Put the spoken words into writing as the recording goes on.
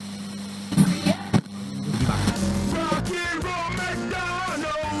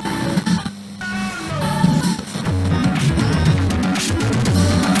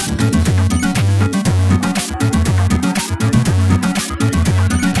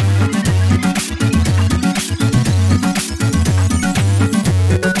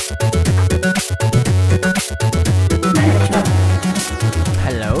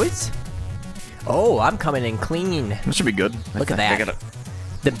I'm coming in clean. That should be good. Look at that.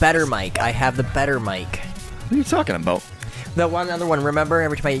 The better mic. I have the better mic. What are you talking about? The one other one. Remember,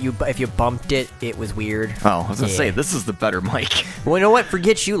 every time if you bumped it, it was weird. Oh, I was gonna say this is the better mic. Well, you know what?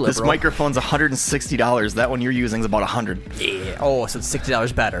 Forget you, liberal. This microphone's $160. That one you're using is about $100. Yeah. Oh, so it's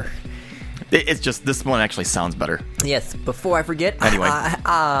 $60 better. It's just this one actually sounds better. Yes. Before I forget, Anyway.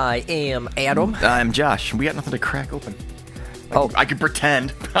 I am Adam. I'm Josh. We got nothing to crack open. I can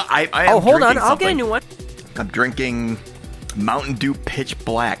pretend. I Oh, am hold on. drinking I'll get a something. new one. I'm drinking Mountain Dew Pitch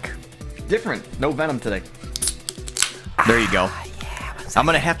Black. Different. No venom today. There you go. I'm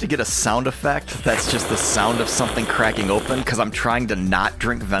going to have to get a sound effect that's just the sound of something cracking open because I'm trying to not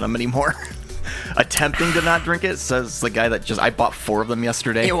drink venom anymore. Attempting to not drink it, says the guy that I bought 4 of them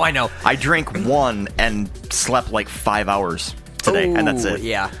yesterday. Oh, I know. I drank 1 and slept like 5 hours today, and that's it.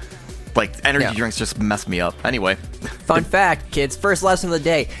 Yeah. Like, energy drinks just mess me up. Anyway. Fun fact, kids. First lesson of the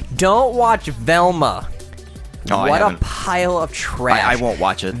day. Don't watch Velma. No, What a pile of trash. I won't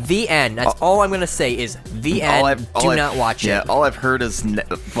watch it. The end. That's all I'm going to say is the end. Do not watch it. Yeah, all I've heard is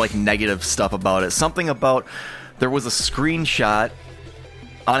negative stuff about it. Something about there was a screenshot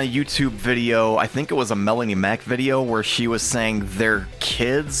on a YouTube video, I think it was a Melanie Mac video, where she was saying they're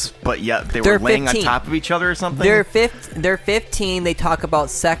kids, but yet they're laying 15. on top of each other or something. They're 15. They talk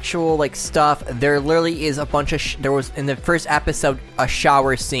about sexual stuff. There literally is a bunch of. There was in the first episode a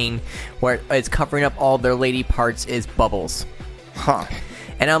shower scene where it's covering up all their lady parts is bubbles. Huh.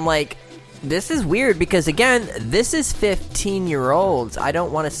 And I'm like, this is weird because again, this is 15-year-olds. I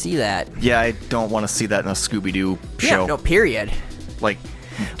don't want to see that. Yeah, I don't want to see that in a Scooby-Doo show. Yeah, no, period. Like,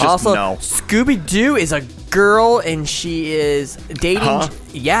 just also, no. Scooby-Doo is a girl and she is dating. Huh?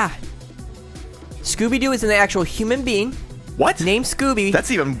 Yeah. Scooby-Doo is an actual human being. What? Named Scooby.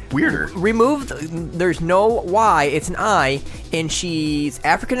 That's even weirder. There's no Y, it's an I, and she's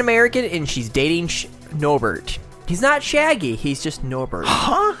African American and she's dating Norbert. He's not Shaggy, he's just Norbert.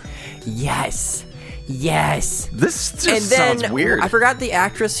 Huh? Yes. This just sounds weird. I forgot the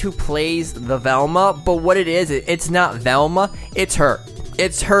actress who plays the Velma, but what it is, it's not Velma, it's her.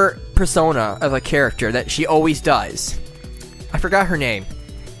 It's her persona of a character that she always does. I forgot her name.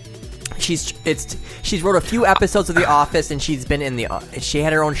 She's wrote a few episodes of The Office, and she's been in she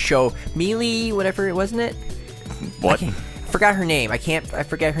had her own show, Mealy, whatever it wasn't it. What? I forgot her name. I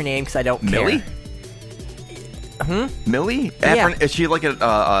forget her name because I don't Millie? care. Millie? Yeah. Is she like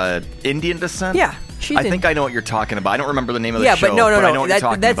a Indian descent? Yeah. I think I know what you're talking about. I don't remember the name of the show. Yeah, but no. I know what you're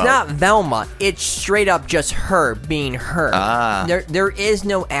talking That's about. not Velma. It's straight up just her being her. Ah. There is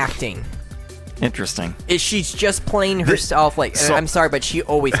no acting. Interesting. She's just playing herself. I'm sorry, but she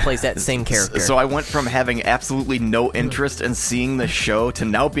always plays that same character. So I went from having absolutely no interest in seeing the show to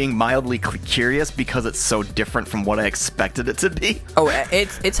now being mildly curious because it's so different from what I expected it to be. Oh,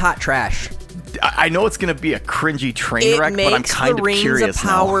 it's hot trash. I know it's going to be a cringy train wreck, but I'm kind of curious now. It makes the Rings of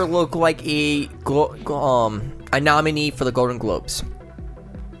Power now. look like a nominee for the Golden Globes.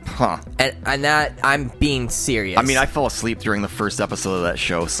 Huh. And that, I'm being serious. I mean, I fell asleep during the first episode of that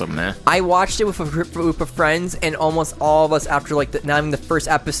show, so meh. I watched it with a group of friends, and almost all of us, after not even the first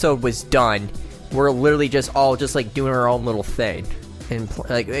episode was done, were literally just doing our own little thing, and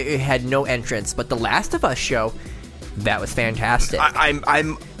it had no entrance. But the Last of Us show, that was fantastic.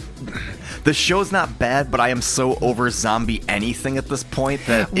 I'm the show's not bad, but I am so over zombie anything at this point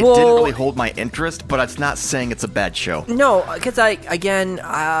that it didn't really hold my interest, but it's not saying it's a bad show. No, because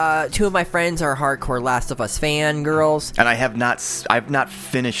two of my friends are hardcore Last of Us fangirls. And I've not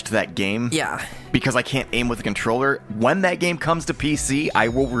finished that game. Yeah. Because I can't aim with a controller. When that game comes to PC, I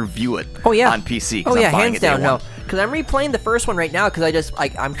will review it on PC. Oh, yeah, I'm buying hands it day down, no. one. Because I'm replaying the first one right now because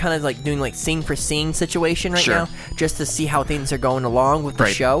I'm kind of doing scene for scene situation right now just to see how things are going along with the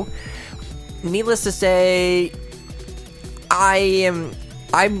show. Needless to say, I'm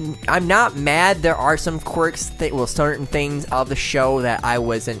not mad. There are some quirks certain things of the show that I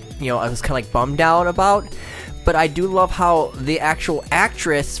wasn't, I was kind of bummed out about. But I do love how the actual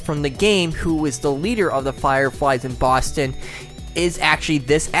actress from the game, who is the leader of the Fireflies in Boston, is actually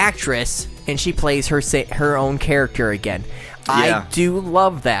this actress, and she plays her own character again. Yeah. I do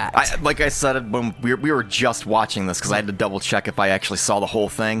love that. Like I said when we were just watching this, because I had to double check if I actually saw the whole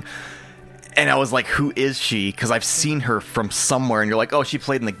thing. And I was like, who is she? Because I've seen her from somewhere. And you're like, oh, she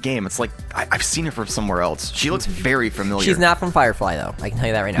played in the game. It's like, I've seen her from somewhere else. She looks very familiar. She's not from Firefly, though. I can tell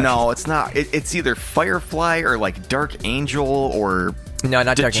you that right now. No, it's not. It's either Firefly or Dark Angel or No,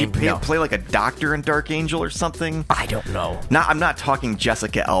 not Did Dark she Angel. No. play like a doctor in Dark Angel or something? I don't know. I'm not talking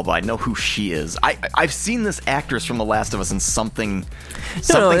Jessica Alba. I know who she is. I've seen this actress from The Last of Us in something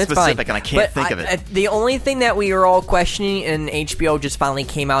specific, fine. and I can't think of it. The only thing that we were all questioning, and HBO just finally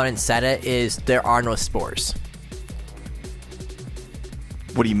came out and said it, is there are no spores.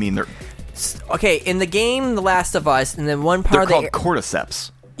 What do you mean? Okay, in the game The Last of Us, and then one part they're called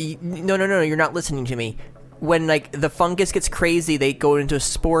cordyceps. No, you're not listening to me. When like the fungus gets crazy, they go into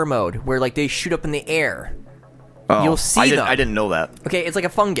spore mode where like they shoot up in the air. Oh, You'll see them. I didn't know that. Okay, it's like a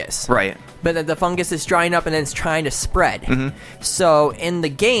fungus. Right. But the fungus is drying up and then it's trying to spread. Mm-hmm. So in the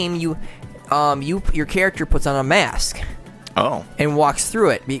game, your character puts on a mask. Oh. And walks through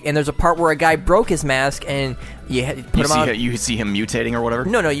it. And there's a part where a guy broke his mask and you put him out. You see him mutating or whatever?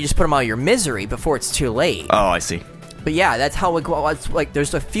 No, you just put him out of your misery before it's too late. Oh, I see. But yeah, that's how it goes. It's like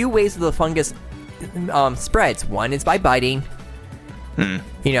there's a few ways the fungus spreads. One is by biting. You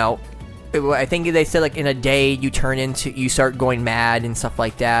know, I think they said like in a day you start going mad and stuff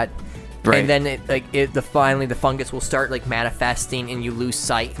like that. Right. And then finally the fungus will start like manifesting and you lose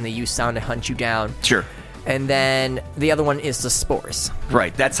sight and they use sound to hunt you down. Sure. And then the other one is the spores.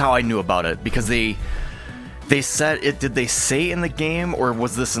 Right. That's how I knew about it because they said it. Did they say in the game, or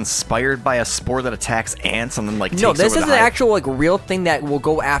was this inspired by a spore that attacks ants and then like takes over the hive? No, this is an actual like real thing that will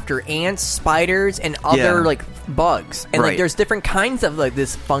go after ants, spiders, and other like bugs. And like there's different kinds of like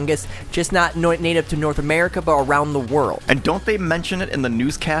this fungus, just not native to North America, but around the world. And don't they mention it in the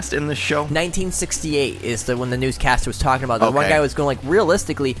newscast in this show? 1968 is when the newscaster was talking about. The one guy was going like,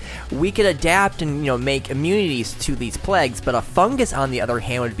 realistically, we could adapt and make immunities to these plagues, but a fungus on the other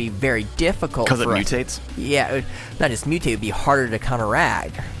hand would be very difficult because it mutates. Yeah, it would not just mutate; it would be harder to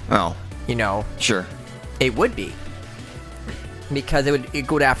counteract. Oh, sure, it would be. Because it would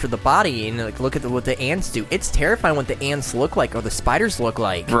go after the body and like look at what the ants do. It's terrifying what the ants look like or the spiders look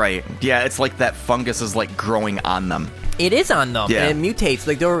like. Right. Yeah, it's like that fungus is like growing on them. It is on them. Yeah. And it mutates.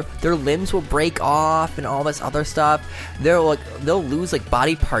 Like their limbs will break off and all this other stuff. They'll lose like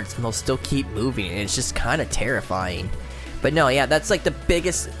body parts and they'll still keep moving. And it's just kind of terrifying. But no, yeah, that's like the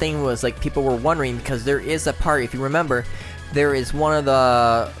biggest thing was like people were wondering because there is a part, if you remember, there is one of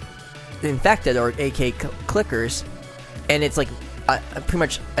the infected or AK clickers. And it's like pretty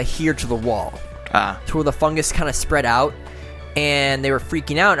much adhered to the wall. To where the fungus kind of spread out. And they were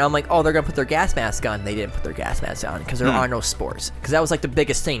freaking out. And I'm like, oh, they're going to put their gas mask on. They didn't put their gas mask on because there are no spores. Because that was like the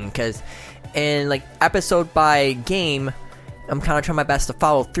biggest thing. Because in like episode by game, I'm kind of trying my best to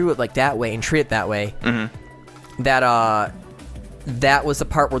follow through it like that way and treat it that way. Mm-hmm. That was the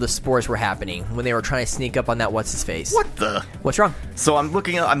part where the spores were happening when they were trying to sneak up on that what's-his-face. What the? What's wrong? So I'm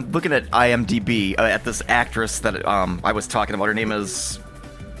looking at IMDb at this actress that I was talking about. Her name is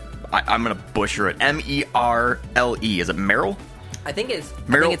I'm gonna butcher it. Merle. Is it Meryl? I think it's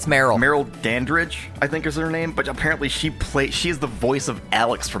Meryl. Meryl Dandridge, I think is her name. But apparently she is the voice of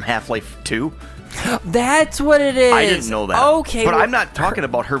Alex from Half-Life 2. That's what it is. I didn't know that. Okay, but I'm not talking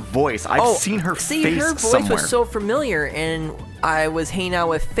about her voice. I've seen her face somewhere. Her voice was so familiar, and I was hanging out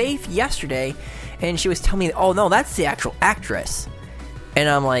with Faith yesterday, and she was telling me, "Oh no, that's the actual actress." And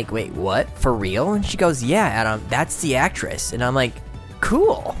I'm like, "Wait, what? For real?" And she goes, "Yeah, Adam, that's the actress." And I'm like,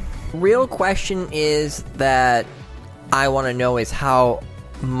 "Cool." Real question is that I want to know is how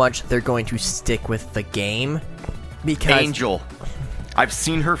much they're going to stick with the game, because Angel. I've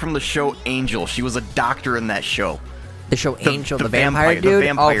seen her from the show Angel. She was a doctor in that show. The show Angel, the vampire dude? The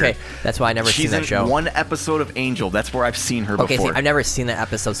vampire. Okay, that's why I never seen that show. She's in one episode of Angel. That's where I've seen her before. Okay, I've never seen that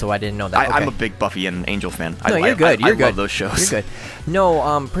episode, so I didn't know that. I'm a big Buffy and Angel fan. No, you're good. You're good. I love those shows. You're good.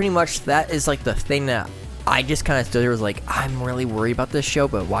 No, pretty much that is like the thing that I just kind of stood there was like, I'm really worried about this show,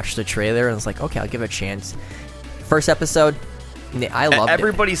 but watched the trailer and was like, okay, I'll give it a chance. First episode, I loved it.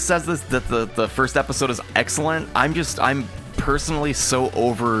 Everybody says this, that the first episode is excellent. I'm personally so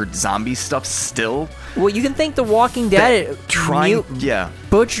over zombie stuff still. Well, you can thank The Walking Dead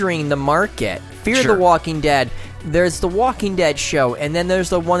butchering the market. Fear the Walking Dead. There's The Walking Dead show, and then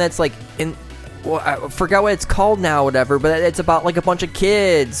there's the one that's like I forgot what it's called now, whatever, but it's about like a bunch of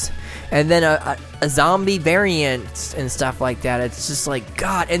kids. And then a zombie variant and stuff like that. It's just like,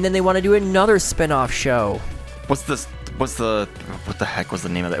 God. And then they want to do another spin-off show. What the heck was the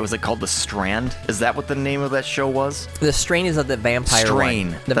name of that? Was it called The Strand? Is that what the name of that show was? The Strain is of the vampire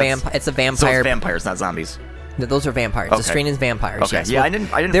Strain. one. It's a vampire. So it's vampires, not zombies. No, those are vampires. Okay. The Strain is vampires. Okay. Yes. Yeah, well,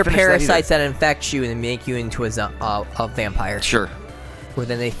 I didn't. They're parasites that infect you and make you into a vampire. Sure. Where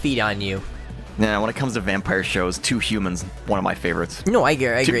then they feed on you. Yeah, when it comes to vampire shows, Two Humans, one of my favorites. No, I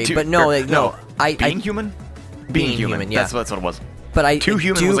agree. But Being Human? Being Human, yeah. That's what it was. But I do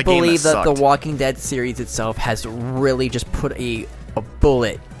believe that the Walking Dead series itself has really just put a a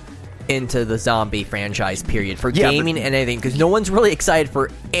bullet into the zombie franchise, period, for gaming and anything, because no one's really excited for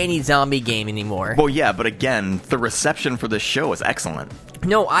any zombie game anymore. Well, yeah, but again, the reception for this show is excellent.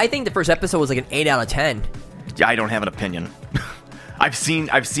 No, I think the first episode was like an 8 out of 10. Yeah, I don't have an opinion. I've seen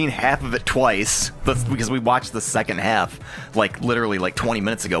half of it twice because we watched the second half like literally like 20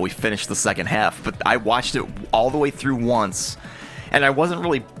 minutes ago. We finished the second half, but I watched it all the way through once, and I wasn't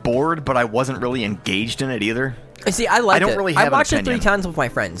really bored, but I wasn't really engaged in it either. See, I liked it. I don't really have I watched an it 3 times with my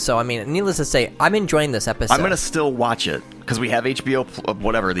friends, so I mean, needless to say, I'm enjoying this episode. I'm gonna still watch it because we have HBO,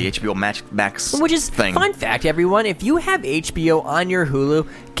 whatever the HBO Max, which is thing. Fun fact, everyone: if you have HBO on your Hulu,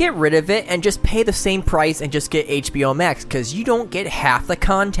 get rid of it and just pay the same price and just get HBO Max because you don't get half the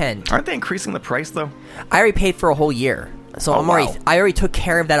content. Aren't they increasing the price though? I already paid for a whole year, so I already took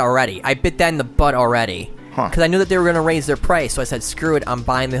care of that already. I bit that in the butt already. Because I knew that they were going to raise their price, so I said, screw it, I'm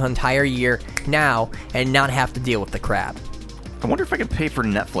buying the entire year now and not have to deal with the crap. I wonder if I can pay for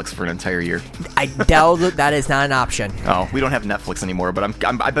Netflix for an entire year. I doubt that is not an option. Oh, we don't have Netflix anymore, but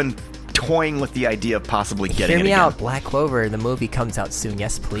I've been toying with the idea of possibly getting it again. Hear me out, Black Clover, Clover, the movie comes out soon,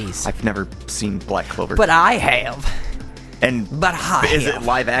 yes please. I've never seen Black Clover. But I have. But is it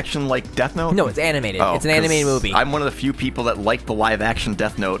live action like Death Note? No, it's animated. Oh, it's an animated movie. I'm one of the few people that like the live action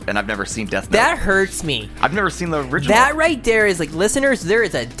Death Note, and I've never seen Death Note. That hurts me. I've never seen the original. That right there is like, listeners, there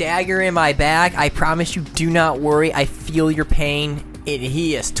is a dagger in my back. I promise you, do not worry. I feel your pain.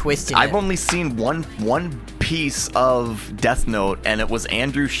 He is twisting I've only seen one piece of Death Note, and it was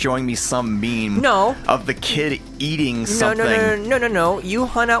Andrew showing me some meme of the kid eating something. No. You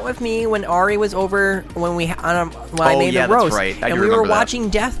hung out with me when Ari was over when I made the roast. That's right. And we were watching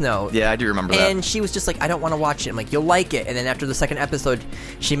Death Note. Yeah, I do remember that. And she was just like, I don't want to watch it. I'm like, you'll like it. And then after the second episode,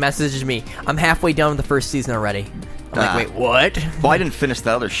 she messages me, I'm halfway done with the first season already. I'm like, wait, what? Well, I didn't finish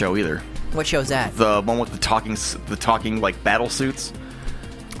that other show either. What show's that? The one with the talking like battle suits.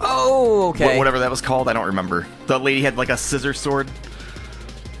 Oh, okay. Whatever that was called, I don't remember. The lady had like a scissor sword.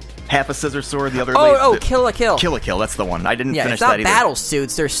 Half a scissor sword, the other lady... Kill la Kill. Kill la Kill, that's the one. I didn't finish that either. It's not battle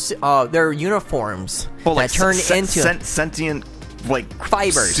suits, they're uniforms that turn into... sentient, like,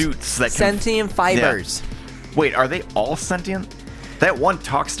 fibers. Suits that sentient fibers. Yeah. Wait, are they all sentient? That one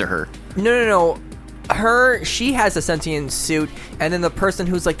talks to her. No. She has a sentient suit, and then the person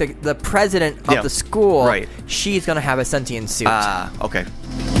who's like the president of the school, she's gonna have a sentient suit. Okay.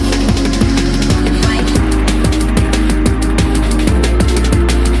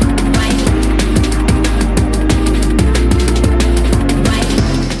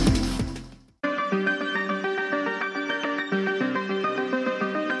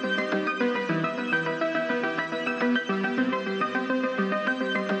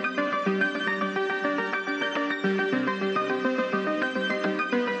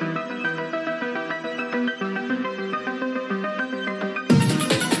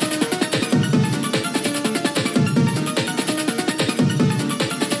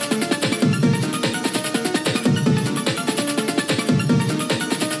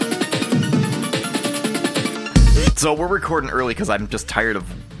 So we're recording early because I'm just tired of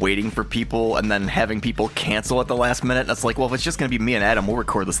waiting for people and then having people cancel at the last minute. And it's like, well, if it's just going to be me and Adam, we'll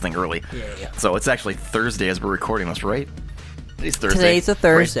record this thing early. Yeah. So it's actually Thursday as we're recording this, right? It's Thursday. Today's a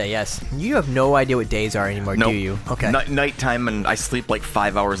Thursday, right? Yes. You have no idea what days are anymore, do you? Okay. Nighttime, and I sleep like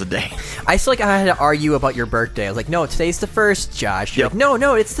 5 hours a day. I still I had to argue about your birthday. I was like, no, today's the 1st, Josh. You're like,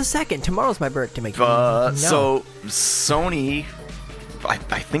 no, it's the 2nd. Tomorrow's my birthday. No. So Sony... I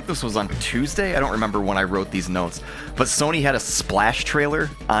think this was on Tuesday. I don't remember when I wrote these notes. But Sony had a splash trailer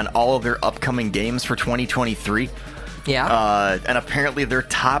on all of their upcoming games for 2023. Yeah. And apparently their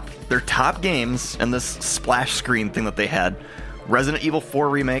top games in this splash screen thing that they had: Resident Evil 4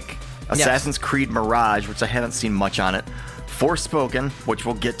 Remake, Assassin's Creed Mirage, which I haven't seen much on it, Forspoken, which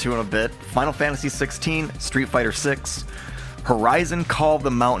we'll get to in a bit, Final Fantasy 16, Street Fighter 6, Horizon Call of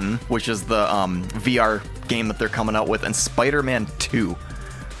the Mountain, which is the VR game that they're coming out with, and Spider-Man 2.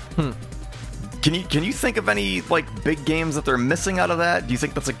 Can you think of any like big games that they're missing out of that? Do you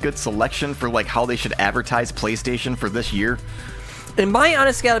think that's a good selection for like how they should advertise PlayStation for this year? In my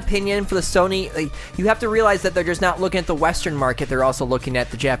honest opinion, for the Sony, you have to realize that they're just not looking at the Western market. They're also looking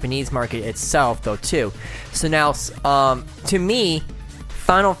at the Japanese market itself, though, too. So now, to me,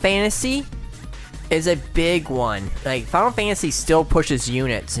 Final Fantasy is a big one. Like, Final Fantasy still pushes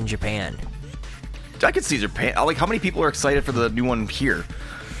units in Japan. I could see Japan. Like, how many people are excited for the new one here?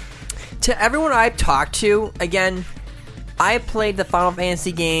 To everyone I've talked to, again, I played the Final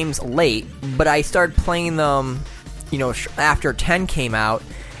Fantasy games late, but I started playing them, after 10 came out,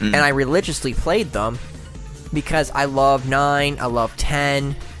 and I religiously played them because I love 9, I love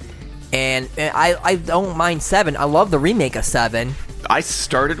 10, And I don't mind 7. I love the remake of 7. I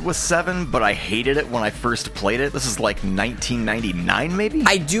started with 7, but I hated it when I first played it. This is like 1999, maybe?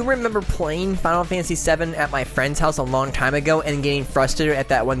 I do remember playing Final Fantasy 7 at my friend's house a long time ago and getting frustrated at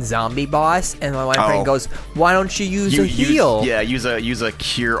that one zombie boss. And my friend goes, "Why don't you use a heal?" Use a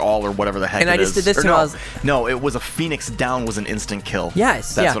cure all or whatever the heck. And I just did this, and no, it was a Phoenix down was an instant kill.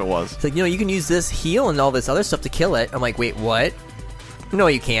 Yes, that's what it was. It's like, you can use this heal and all this other stuff to kill it. I'm like, wait, what? No,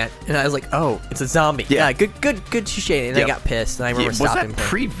 you can't. And I was like, oh, it's a zombie. Yeah, good touche. And I got pissed, and I remember stopping. Was that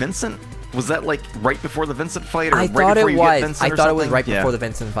pre-Vincent? Was that like right before the Vincent fight? Or I right thought before it you was. Get Vincent I thought it was right yeah. before the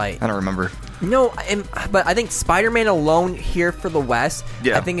Vincent fight. I don't remember. No, but I think Spider-Man alone here for the West,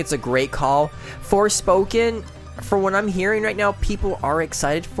 yeah. I think it's a great call. Forspoken, for what I'm hearing right now, people are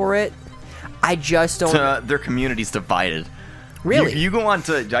excited for it. I just don't... Their community's divided. Really? You go on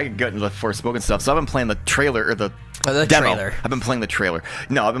to... I could get into the Forspoken stuff, so I've been playing the trailer, or the demo. Trailer. I've been playing the trailer.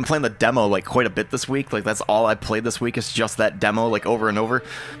 No, I've been playing the demo like quite a bit this week. Like that's all I played this week is just that demo, like over and over.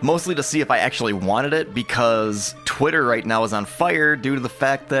 Mostly to see if I actually wanted it, because Twitter right now is on fire due to the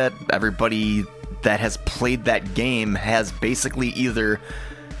fact that everybody that has played that game has basically either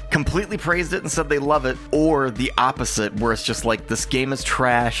completely praised it and said they love it, or the opposite, where it's just like, this game is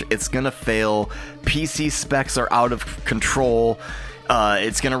trash, it's gonna fail, PC specs are out of control,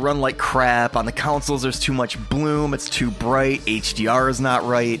 it's gonna run like crap, on the consoles there's too much bloom, it's too bright, HDR is not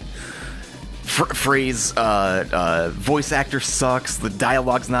right, voice actor sucks, the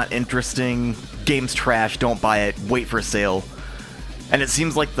dialogue's not interesting, game's trash, don't buy it, wait for a sale. And it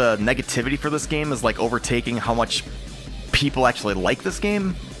seems like the negativity for this game is like overtaking how much people actually like this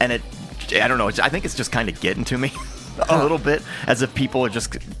game, and I don't know, I think it's just kind of getting to me a little bit, as if people are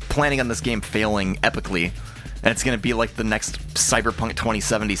just planning on this game failing epically, and it's going to be like the next Cyberpunk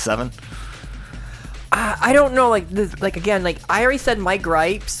 2077. I don't know, again, I already said my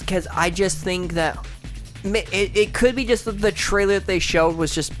gripes, because I just think that it could be just that the trailer that they showed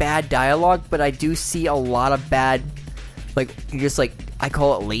was just bad dialogue, but I do see a lot of bad, I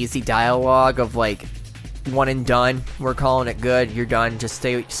call it lazy dialogue of one and done. We're calling it good. You're done. Just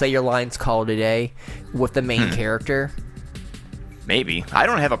say your lines, call it a day with the main character. Maybe. I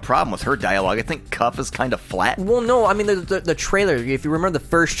don't have a problem with her dialogue. I think Cuff is kind of flat. Well, no. I mean, the trailer. If you remember the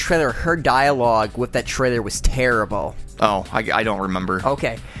first trailer, her dialogue with that trailer was terrible. Oh, I don't remember.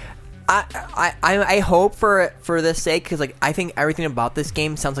 Okay. I hope for this sake, because I think everything about this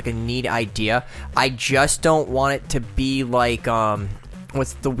game sounds like a neat idea. I just don't want it to be like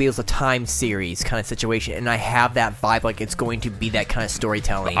what's the Wheels of Time series kind of situation, and I have that vibe like it's going to be that kind of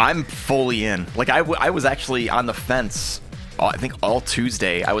storytelling. I'm fully in. I was actually on the fence, I think all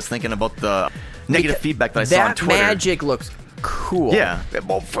Tuesday. I was thinking about the negative feedback that I saw on Twitter. That magic looks cool. Yeah.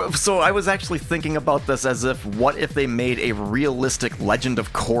 Well, so I was actually thinking about this as if, what if they made a realistic Legend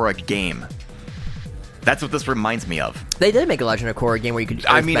of Korra game? That's what this reminds me of. They did make a Legend of Korra game where you could.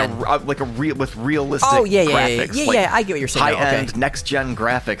 With realistic graphics. Yeah. I get what you're saying. High-end, next-gen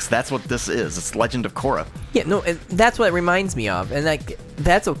graphics. That's what this is. It's Legend of Korra. Yeah, no, that's what it reminds me of, and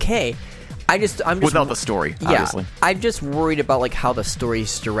that's okay. I'm just without the story. Obviously. I'm just worried about how the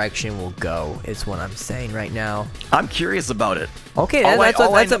story's direction will go. Is what I'm saying right now. I'm curious about it. Okay, that's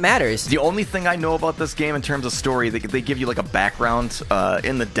what matters. The only thing I know about this game in terms of story, they give you a background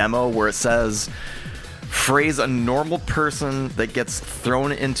in the demo where it says, phrase a normal person that gets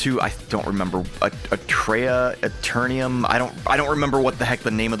thrown into, I don't remember, Atrea Eternium. I don't remember what the heck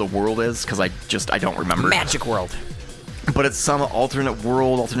the name of the world is, because I don't remember. Magic world. But it's some alternate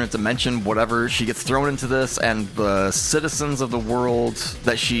world, alternate dimension, whatever. She gets thrown into this, and the citizens of the world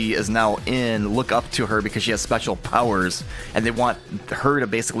that she is now in look up to her because she has special powers, and they want her to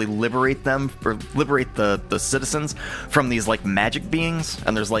basically liberate them, or liberate the citizens from these magic beings.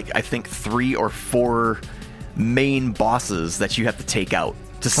 And there's I think 3 or 4 main bosses that you have to take out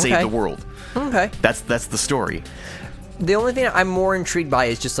to save the world. Okay. That's the story. The only thing I'm more intrigued by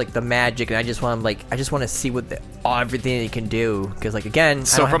is just the magic, and I just want to see what everything they can do, because again.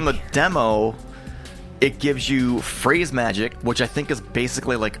 So from the demo, it gives you phrase magic, which I think is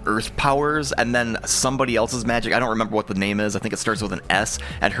basically Earth powers, and then somebody else's magic. I don't remember what the name is. I think it starts with an S,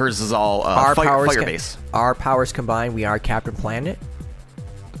 and hers is all fire base. Our powers combined, we are Captain Planet.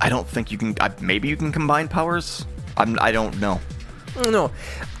 I don't think you can. Maybe you can combine powers. I don't know. No.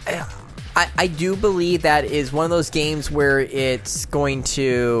 I do believe that is one of those games where it's going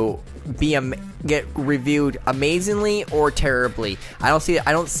to get reviewed amazingly or terribly. I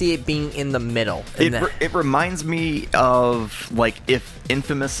don't see it being in the middle. It reminds me of if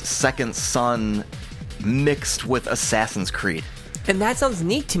Infamous Second Son mixed with Assassin's Creed. And that sounds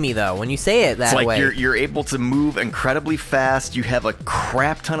neat to me, though, when you say it that way. It's like you're able to move incredibly fast. You have a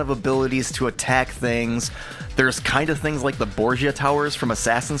crap ton of abilities to attack things. There's kind of things like the Borgia Towers from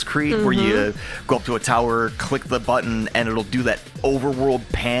Assassin's Creed, where you go up to a tower, click the button, and it'll do that overworld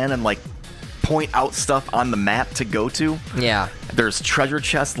pan and, like, point out stuff on the map to go to. Yeah. There's treasure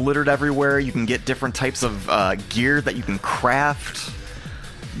chests littered everywhere. You can get different types of gear that you can craft.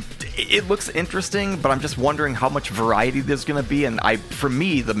 It looks interesting, but I'm just wondering how much variety there's going to be. And for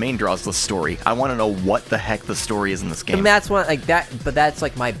me, the main draw is the story. I want to know what the heck the story is in this game. And that's what, like that, but that's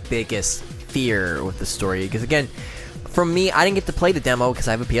like my biggest fear with the story. Because again, for me, I didn't get to play the demo because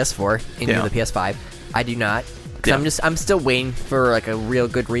I have a PS4 and you have the PS5. I do not. Because I'm still waiting for like a real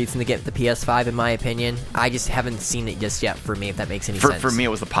good reason to get the PS5, in my opinion. I just haven't seen it just yet for me, if that makes any sense. For me, it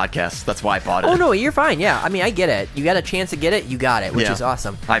was the podcast. That's why I bought it. Oh, no, you're fine. Yeah, I mean, I get it. You got a chance to get it, you got it, which is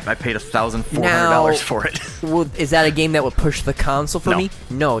awesome. I paid $1,400 for it. Well, is that a game that would push the console for me?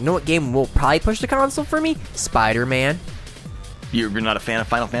 No. Know what game will probably push the console for me? Spider-Man. You're not a fan of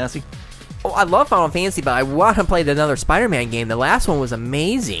Final Fantasy? Oh, I love Final Fantasy, but I want to play another Spider-Man game. The last one was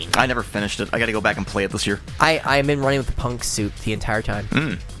amazing. I never finished it. I got to go back and play it this year. I've been running with the punk suit the entire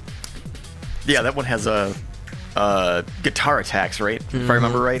time. Yeah, that one has a guitar attacks, right? If I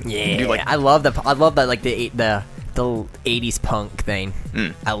remember right. Yeah, I love that like the 80s punk thing.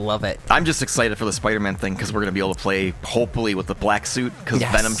 I love it. I'm just excited for the Spider-Man thing because we're going to be able to play, hopefully, with the black suit because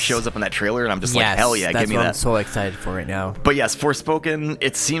Venom shows up in that trailer, and I'm just like, hell yeah, give me that. I'm so excited for right now. But yes, Forspoken,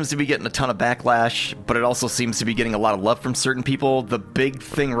 it seems to be getting a ton of backlash, but it also seems to be getting a lot of love from certain people. The big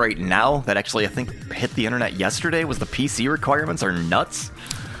thing right now that actually I think hit the internet yesterday was the PC requirements are nuts.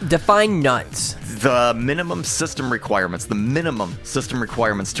 Define nuts. The minimum system requirements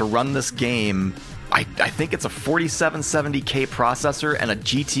to run this game, I think it's a 4770K processor and a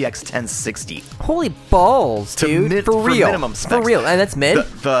GTX 1060. Holy balls, dude. For real. Minimum specs. For real. And that's mid?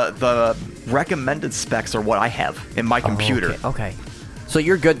 The recommended specs are what I have in my computer. Okay. So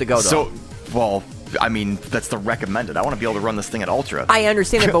you're good to go, though. Well, I mean, that's the recommended. I want to be able to run this thing at Ultra. I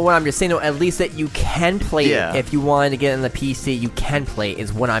understand it, but what I'm just saying, though, at least that you can play it. If you wanted to get in the PC, you can play it,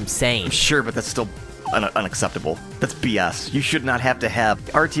 is what I'm saying. Sure, but that's still unacceptable. That's BS. You should not have to have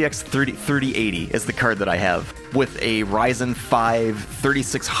RTX 3080 is the card that I have with a Ryzen 5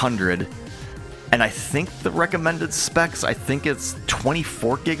 3600, and I think the recommended specs, I think it's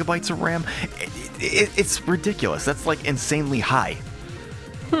 24 gigabytes of RAM. It's ridiculous. That's like insanely high.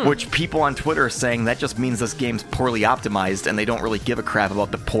 Which people on Twitter are saying that just means this game's poorly optimized and they don't really give a crap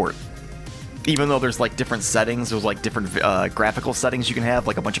about the port. Even though there's like different settings, there's like different graphical settings you can have,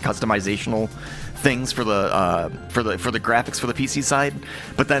 like a bunch of customizational things for the graphics for the PC side.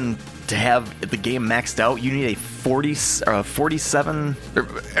 But then to have the game maxed out, you need a 47 an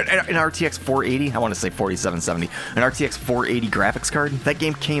RTX 480. I want to say 4770, an RTX 480 graphics card. That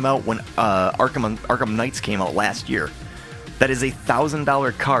game came out when Arkham Knights came out last year. That is a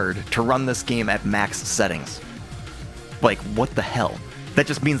 $1,000 card to run this game at max settings. Like, what the hell? That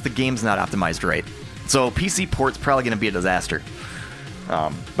just means the game's not optimized right. So PC port's probably going to be a disaster.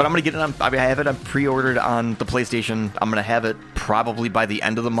 But I'm going to get it on... I have it pre-ordered on the PlayStation. I'm going to have it probably by the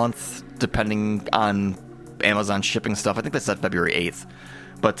end of the month, depending on Amazon shipping stuff. I think they said February 8th.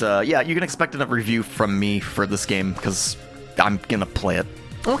 But yeah, you can expect a review from me for this game, because I'm going to play it.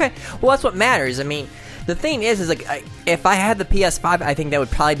 Okay. Well, that's what matters. I mean... The thing is like, if I had the PS5, I think that would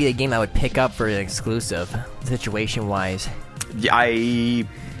probably be the game I would pick up for an exclusive, situation-wise. Yeah, I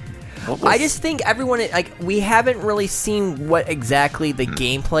just think everyone, like, we haven't really seen what exactly the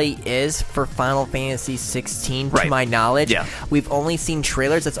gameplay is for Final Fantasy 16, to my knowledge. Yeah. We've only seen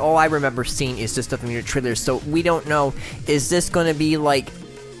trailers. That's all I remember seeing is just stuff in the trailers. So we don't know, is this going to be, like,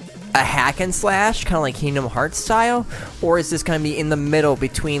 a hack and slash, kind of like Kingdom Hearts style, or is this going to be in the middle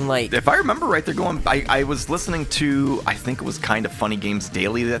between, like... If I remember right, they're going... I was listening to, I think it was Kind of Funny Games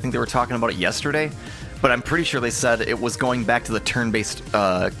Daily. I think they were talking about it yesterday, but I'm pretty sure they said it was going back to the turn-based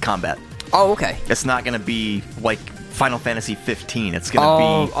combat. Oh, okay. It's not going to be like Final Fantasy 15. It's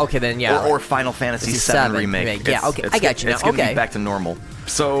going to be... okay, then, yeah. Or Final Fantasy 7 remake. Yeah, okay, I got you now. It's going to be back to normal.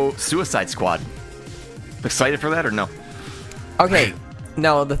 So, Suicide Squad. Excited for that or no? Okay.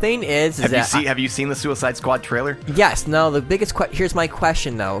 No, the thing is have you seen the Suicide Squad trailer? Yes. No, the biggest here's my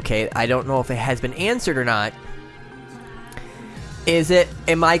question, though, okay? I don't know if it has been answered or not.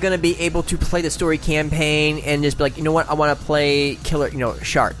 Am I going to be able to play the story campaign and just be like, you know what, I want to play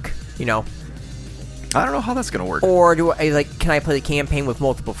Shark, I don't know how that's going to work. Or can I play the campaign with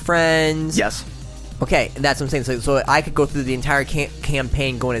multiple friends? Yes. Okay, that's what I'm saying. So I could go through the entire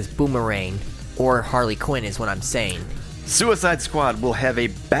campaign going as Boomerang or Harley Quinn is what I'm saying. Suicide Squad will have a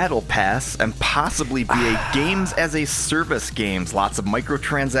battle pass and possibly be a games as a service games. Lots of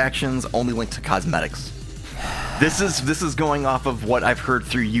microtransactions, only linked to cosmetics. This is going off of what I've heard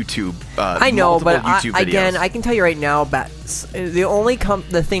through YouTube. I know, but YouTube again, I can tell you right now,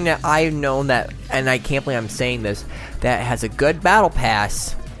 the thing that I've known that, and I can't believe I'm saying this, that has a good battle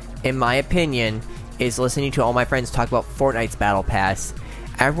pass, in my opinion, is listening to all my friends talk about Fortnite's battle pass.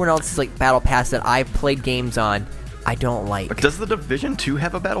 Everyone else's like battle pass that I've played games on, I don't like. Does the Division 2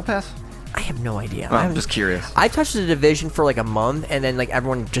 have a battle pass? I have no idea. I'm just curious. I touched the Division for like a month, and then like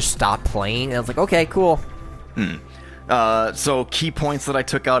everyone just stopped playing, and I was like, okay, cool. So key points that I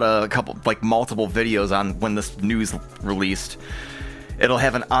took out multiple videos on when this news released. It'll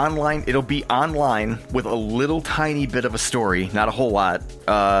be online with a little tiny bit of a story, not a whole lot.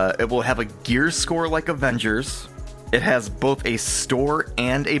 It will have a gear score like Avengers. It has both a store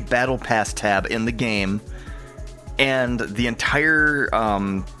and a battle pass tab in the game. And the entire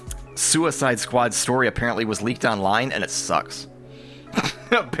Suicide Squad story apparently was leaked online, and it sucks.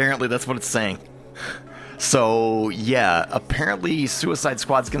 Apparently that's what it's saying. So, yeah, apparently Suicide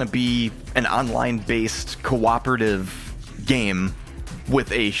Squad's going to be an online-based cooperative game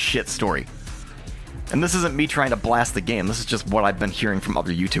with a shit story. And this isn't me trying to blast the game. This is just what I've been hearing from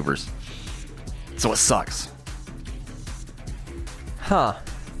other YouTubers. So it sucks. Huh.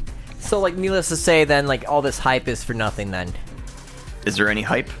 So, like, needless to say, then, like, all this hype is for nothing, then. Is there any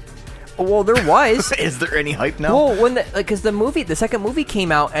hype? Well, there was. Is there any hype now? Well, because the second movie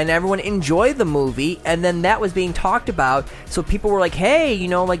came out, and everyone enjoyed the movie, and then that was being talked about, so people were like, hey,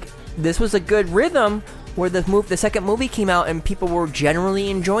 like, this was a good rhythm, where the second movie came out, and people were generally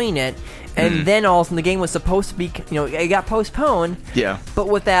enjoying it, and then all of a sudden the game was supposed to be, it got postponed. Yeah. But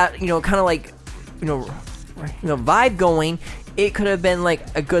with that, kind of like, vibe going, it could have been like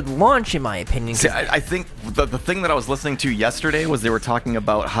a good launch, in my opinion. See, I think the thing that I was listening to yesterday was they were talking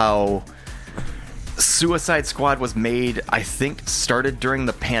about how Suicide Squad was made, I think, started during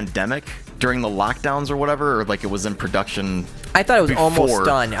the pandemic, during the lockdowns or whatever, or like it was in production. I thought it was before.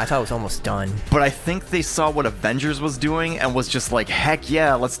 almost done. But I think they saw what Avengers was doing and was just like, heck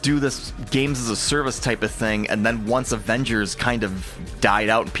yeah, let's do this games as a service type of thing. And then once Avengers kind of died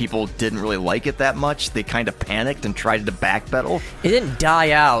out and people didn't really like it that much, they kind of panicked and tried to backpedal. It didn't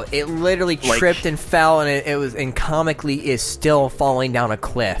die out. It literally tripped and fell, and comically is still falling down a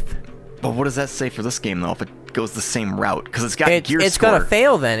cliff. But what does that say for this game though? If it goes the same route, because it's got gear it's score. Gonna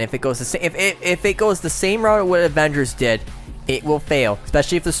fail then if it goes the same. If it goes the same route what Avengers did, it will fail,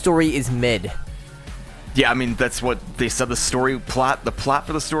 especially if the story is mid. Yeah, I mean that's what they said. The plot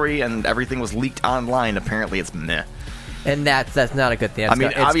for the story and everything was leaked online. Apparently, it's meh. And that's not a good thing.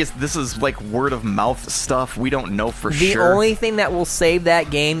 Obviously, this is like word of mouth stuff. We don't know for sure. The only thing that will save that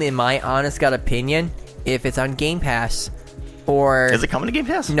game, in my honest gut opinion, if it's on Game Pass, or is it coming to Game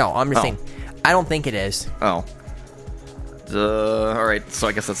Pass? No, I'm just saying. I don't think it is. Oh. All right, so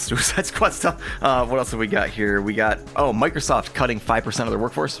I guess that's Suicide Squad stuff. What else have we got here? We got Microsoft cutting 5% of their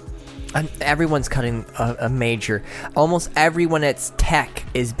workforce. Everyone's cutting a major. Almost everyone that's tech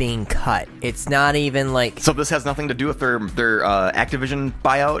is being cut. It's not even like. So this has nothing to do with their Activision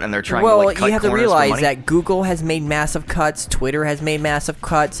buyout, and they're trying to cut you have to realize money? that Google has made massive cuts, Twitter has made massive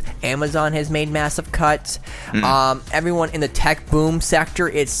cuts, Amazon has made massive cuts. Everyone in the tech boom sector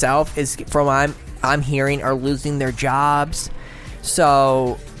itself is, from I'm hearing, are losing their jobs.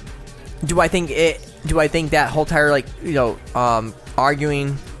 So, do I think that whole entire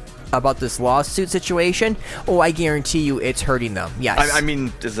arguing about this lawsuit situation? Oh, I guarantee you, it's hurting them. Yes. I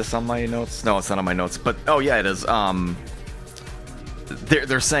mean, is this on my notes? No, it's not on my notes. But yeah, it is.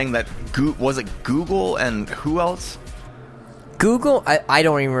 They're saying that was it Google and who else? Google, I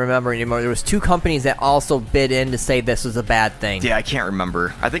don't even remember anymore. There was two companies that also bid in to say this was a bad thing. Yeah, I can't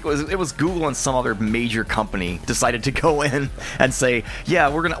remember. I think it was Google and some other major company decided to go in and say, yeah,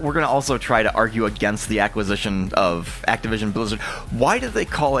 we're gonna also try to argue against the acquisition of Activision Blizzard. Why did they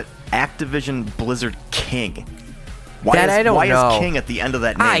call it Activision Blizzard King? Why is King at the end of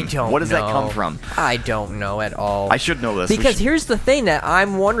that name? I don't know. What does that come from? I don't know at all. I should know this. Because here's the thing that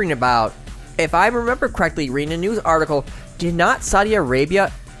I'm wondering about. If I remember correctly, reading a news article, did not Saudi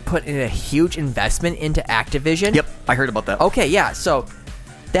Arabia put in a huge investment into Activision? Yep, I heard about that. Okay, yeah, so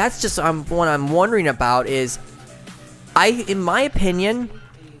that's just what I'm wondering about is, in my opinion,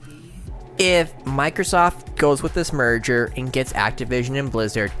 if Microsoft goes with this merger and gets Activision and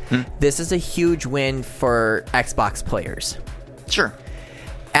Blizzard, this is a huge win for Xbox players. Sure.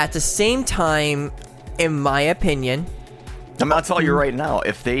 At the same time, in my opinion, I'll tell you right now,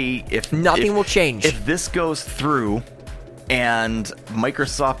 if nothing will change. If this goes through and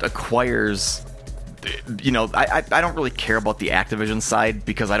Microsoft acquires I don't really care about the Activision side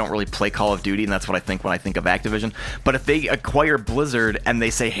because I don't really play Call of Duty, and that's what I think when I think of Activision. But if they acquire Blizzard and they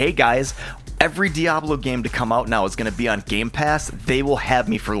say, hey guys, every Diablo game to come out now is going to be on Game Pass, they will have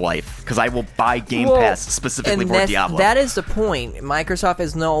me for life because I will buy Game Pass specifically for Diablo. That is the point. Microsoft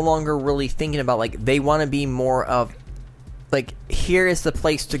is no longer really thinking about, like, they want to be more of, like, here is the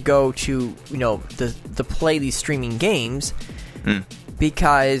place to go to, to play these streaming games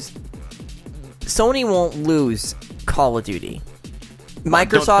because Sony won't lose Call of Duty.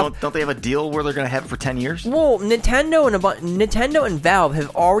 Microsoft don't they have a deal where they're going to have it for 10 years? Well, Nintendo and Valve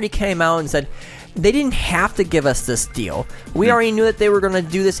have already came out and said they didn't have to give us this deal. We already knew that they were going to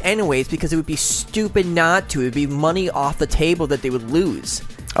do this anyways because it would be stupid not to. It would be money off the table that they would lose.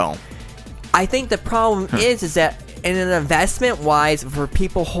 Oh. I think the problem is that in an investment-wise for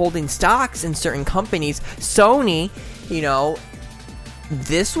people holding stocks in certain companies, Sony,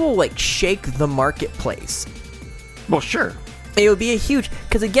 this will, like, shake the marketplace. Well, sure. It would be a huge...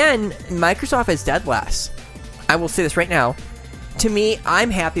 Because, again, Microsoft is dead last. I will say this right now. To me, I'm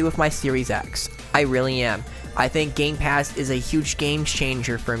happy with my Series X. I really am. I think Game Pass is a huge game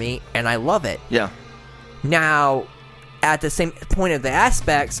changer for me, and I love it. Yeah. Now, at the same point of the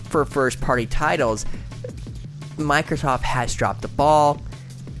aspects for first-party titles, Microsoft has dropped the ball,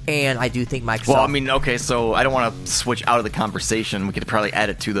 and I do think Microsoft... Well, I mean, okay, so I don't want to switch out of the conversation. We could probably add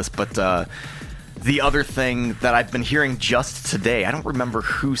it to this, but... the other thing that I've been hearing just today, I don't remember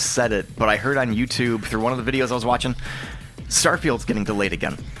who said it, but I heard on YouTube through one of the videos I was watching, Starfield's getting delayed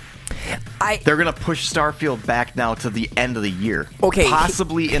again. They're going to push Starfield back now to the end of the year. Okay.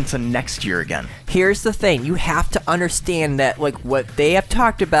 Possibly into next year again. Here's the thing. You have to understand that, like, what they have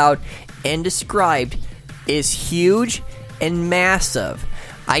talked about and described is huge and massive.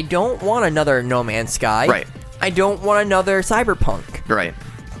 I don't want another No Man's Sky. Right. I don't want another Cyberpunk. Right.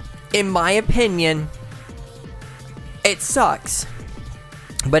 In my opinion, it sucks.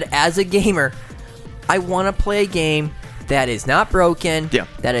 But as a gamer, I want to play a game that is not broken,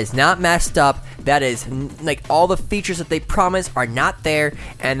 that is not messed up, that is, like, all the features that they promise are not there,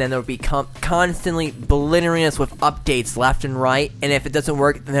 and then they'll be constantly belittling us with updates left and right, and if it doesn't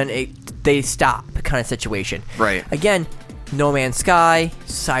work, then they stop kind of situation. Right. Again, No Man's Sky,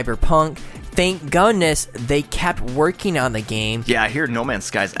 Cyberpunk... Thank goodness they kept working on the game. Yeah, I hear No Man's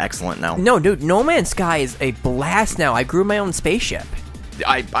Sky is excellent now. No, dude, No Man's Sky is a blast now. I grew my own spaceship.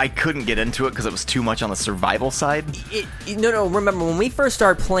 I couldn't get into it because it was too much on the survival side. No, remember, when we first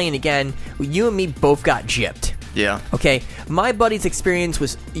started playing again, you and me both got gypped. Yeah. Okay, my buddy's experience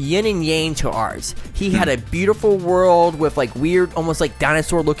was yin and yang to ours. He had a beautiful world with, like, weird, almost like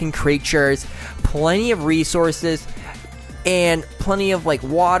dinosaur-looking creatures, plenty of resources, and plenty of, like,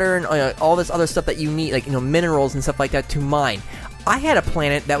 water and all this other stuff that you need, like, minerals and stuff like that to mine. I had a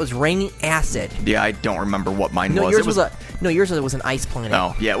planet that was raining acid. Yeah, I don't remember what mine was. Yours was an ice planet.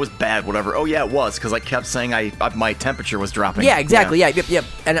 Oh, yeah, it was bad, whatever. Oh, yeah, it was, because I kept saying my temperature was dropping. Yeah, exactly, yeah, yep.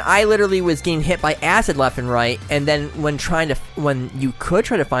 And I literally was getting hit by acid left and right, and then when you could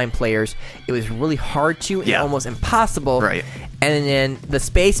try to find players, it was really hard to and almost impossible. Right. And then the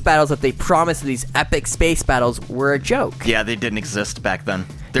space battles that they promised, these epic space battles, were a joke. Yeah, they didn't exist back then.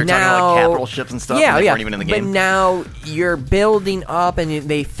 They're talking about, like, capital ships and stuff, and they weren't even in the game. But now you're building up, and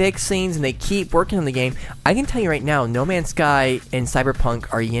they fix things, and they keep working on the game. I can tell you right now, No Man's Sky and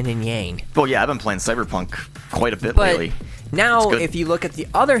Cyberpunk are yin and yang. Well, yeah, I've been playing Cyberpunk quite a bit lately. Now, if you look at the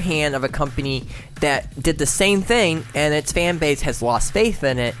other hand of a company that did the same thing, and its fan base has lost faith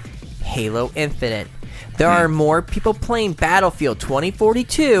in it, Halo Infinite. There are more people playing Battlefield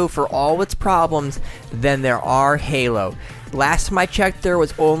 2042 for all its problems than there are Halo. Last time I checked, there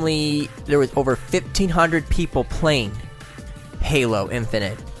was over 1,500 people playing Halo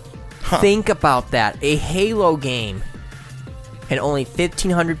Infinite. Think about that. A Halo game. And only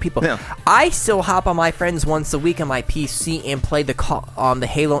 1,500 people. Yeah. I still hop on my friends once a week on my PC and play the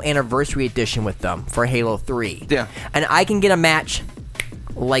Halo Anniversary Edition with them for Halo 3. Yeah. And I can get a match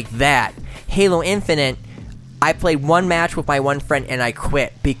like that. Halo Infinite, I played one match with my one friend and I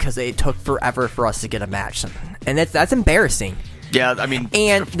quit because it took forever for us to get a match. And that's embarrassing. Yeah, I mean...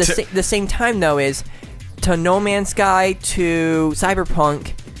 And the same time, though, is to No Man's Sky, to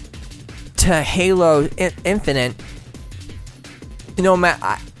Cyberpunk, to Halo Infinite,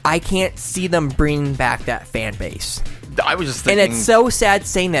 I can't see them bringing back that fan base. I was just thinking... And it's so sad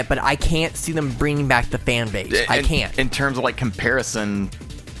saying that, but I can't see them bringing back the fan base. I can't. In terms of, like, comparison...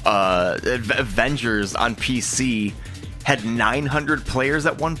 Avengers on PC had 900 players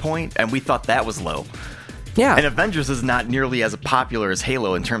at one point, and we thought that was low. Yeah. And Avengers is not nearly as popular as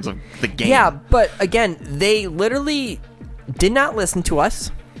Halo in terms of the game. Yeah, but again, they literally did not listen to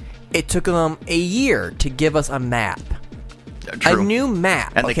us, it took them a year to give us a map. True. A new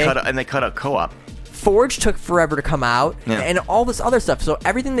map. And they cut out co-op. Forge took forever to come out, and all this other stuff. So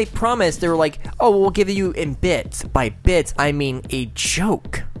everything they promised, they were like, "Oh, we'll give you in bits." By bits, I mean a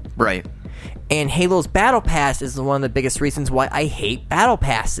joke. Right. And Halo's Battle Pass is one of the biggest reasons why I hate Battle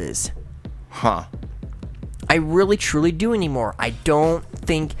Passes. Huh. I really, truly do anymore. I don't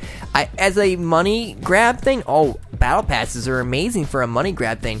think... as a money grab thing, Battle Passes are amazing for a money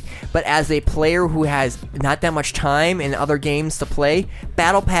grab thing. But as a player who has not that much time and other games to play,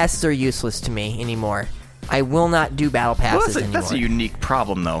 Battle Passes are useless to me anymore. I will not do Battle Passes anymore. That's a unique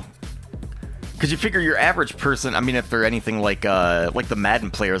problem, though. Because you figure your average person, I mean, if they're anything like the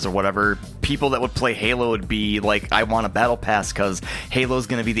Madden players or whatever, people that would play Halo would be like, I want a Battle Pass because Halo's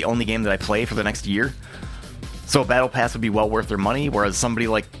going to be the only game that I play for the next year. So a Battle Pass would be well worth their money, whereas somebody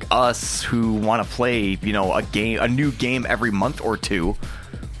like us who want to play, a new game every month or two,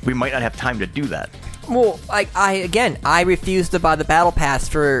 we might not have time to do that. Well, I refuse to buy the Battle Pass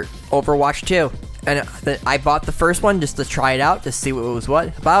for Overwatch 2. And I bought the first one just to try it out, to see what was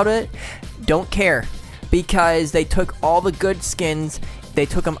what about it. Don't care, because they took all the good skins, they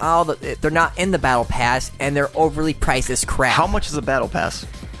took them out, they're not in the Battle Pass, and they're overly priced as crap. How much is a Battle Pass?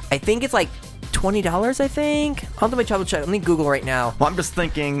 I think it's like $20, I think. I'll have to double check. Let me Google right now. Well, I'm just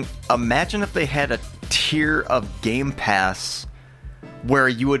thinking, imagine if they had a tier of Game Pass where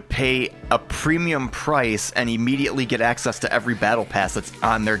you would pay a premium price and immediately get access to every Battle Pass that's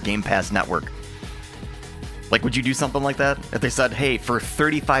on their Game Pass network. Like, would you do something like that? If they said, hey, for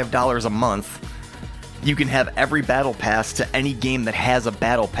 $35 a month, you can have every Battle Pass to any game that has a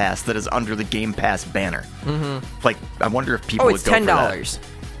Battle Pass that is under the Game Pass banner. Mm-hmm. Like, I wonder if people would go $10. for that.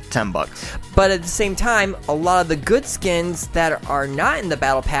 $10. But at the same time, a lot of the good skins that are not in the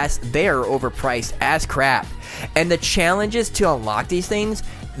Battle Pass, they're overpriced as crap. And the challenges to unlock these things,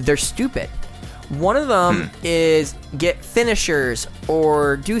 they're stupid. One of them is get finishers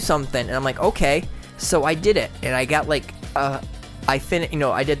or do something. And I'm like, okay. So I did it, and I got like, I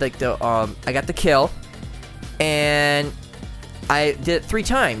did like I got the kill, and I did it 3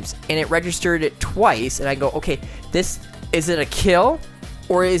 times, and it registered it twice, and I go, okay, is it a kill,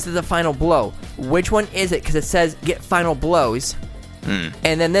 or is it the final blow? Which one is it? Because it says get final blows, and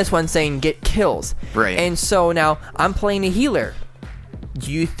then this one's saying get kills. Right. And so now I'm playing a healer.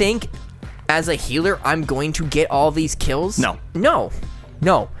 Do you think, as a healer, I'm going to get all these kills? No.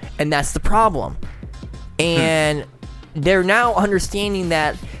 And that's the problem. And they're now understanding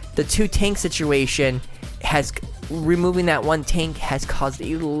that the 2 tank situation removing that 1 tank has caused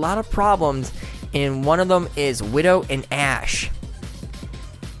a lot of problems, and one of them is Widow and Ashe.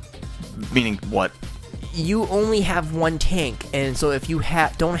 Meaning what? You only have 1 tank, and so if you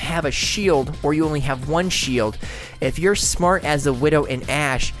don't have a shield, or you only have 1 shield, if you're smart as a Widow and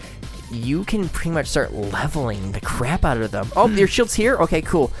Ashe, you can pretty much start leveling the crap out of them. Oh, your shield's here? Okay,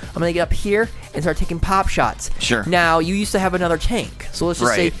 cool. I'm going to get up here and start taking pop shots. Sure. Now, you used to have another tank. So let's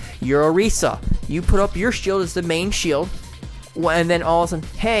just say you're Orisa. You put up your shield as the main shield, and then all of a sudden,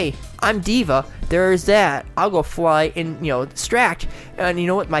 hey, I'm D.Va. There's that. I'll go fly and, distract. And you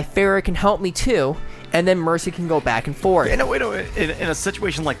know what? My Pharah can help me too. And then Mercy can go back and forth. In a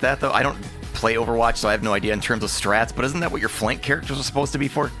situation like that, though, I don't play Overwatch, so I have no idea in terms of strats, but isn't that what your flank characters are supposed to be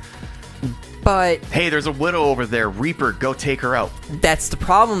for? But hey, there's a Widow over there. Reaper, go take her out. That's the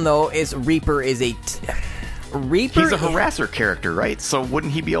problem, though, is Reaper is Reaper. He's a harasser character, right? So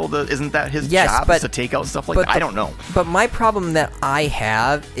wouldn't he be able to? Isn't that his job is to take out stuff like that? I don't know. But my problem that I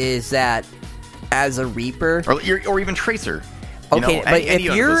have is that as a Reaper, or even Tracer. Okay, but if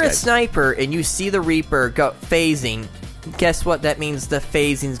you're a sniper and you see the Reaper go phasing, guess what? That means the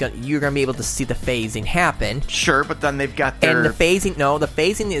phasing's you're gonna be able to see the phasing happen. Sure, but then they've got their... And the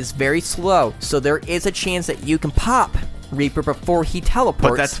phasing is very slow, so there is a chance that you can pop Reaper before he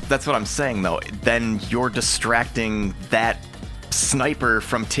teleports. But that's what I'm saying, though. Then you're distracting that sniper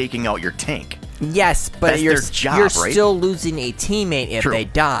from taking out your tank. Yes, but that's you're right? still losing a teammate if they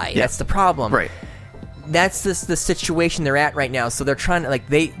die. Yeah. That's the problem. Right. That's the situation they're at right now. So they're trying to,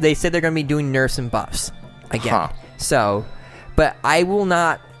 they said they're going to be doing nerfs and buffs again. Huh. So, but I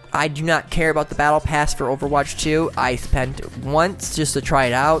do not care about the Battle Pass for Overwatch 2. I spent once just to try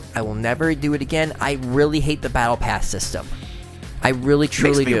it out. I will never do it again. I really hate the Battle Pass system. I really,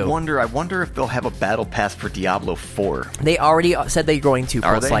 truly do. I wonder if they'll have a Battle Pass for Diablo 4. They already said they're going to,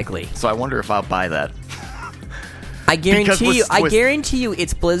 most likely. So I wonder if I'll buy that. I guarantee you,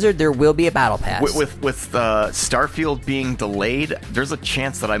 it's Blizzard. There will be a Battle Pass. With Starfield being delayed, there's a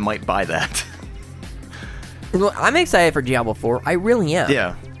chance that I might buy that. Well, I'm excited for Diablo 4. I really am.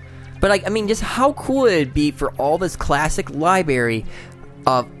 Yeah. But just how cool would it be for all this classic library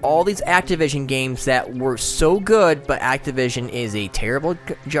of all these Activision games that were so good, but Activision is a terrible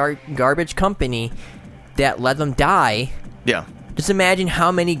garbage company that let them die. Yeah. Just imagine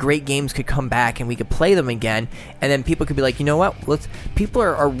how many great games could come back and we could play them again, and then people could be like, you know what? People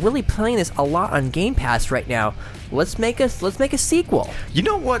are really playing this a lot on Game Pass right now. Let's make a sequel. You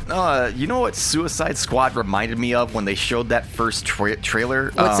know what Suicide Squad reminded me of when they showed that first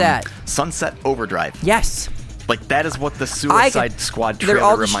trailer? What's that? Sunset Overdrive. Yes. Like, that is what the Suicide Squad trailer they're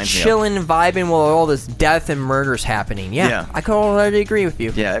all reminds me of. just chilling and vibing while all this death and murder's happening. Yeah. I can already agree with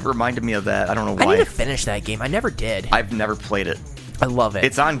you. Yeah, it reminded me of that. I don't know why. I need to finish that game. I never did. I've never played it. I love it.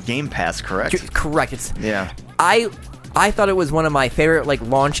 It's on Game Pass, correct? Correct. Yeah. I thought it was one of my favorite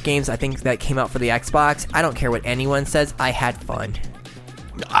launch games. I think that came out for the Xbox. I don't care what anyone says. I had fun.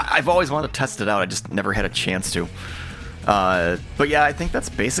 I've always wanted to test it out. I just never had a chance to. But yeah, I think that's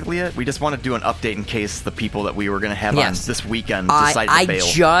basically it. We just want to do an update in case the people that we were going to have on this weekend decided to bail. I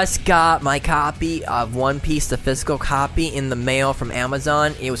just got my copy of One Piece, the physical copy, in the mail from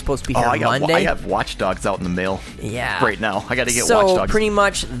Amazon. It was supposed to be here Monday. I have Watch Dogs out in the mail right now. I got to get Watch Dogs. So pretty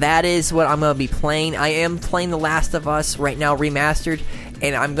much that is what I'm going to be playing. I am playing The Last of Us right now, remastered,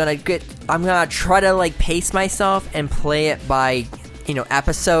 and I'm going to try to pace myself and play it by,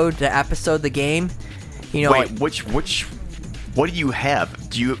 episode to episode the game. Wait, what do you have?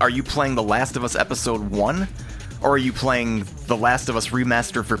 Are you playing The Last of Us Episode 1? Or are you playing The Last of Us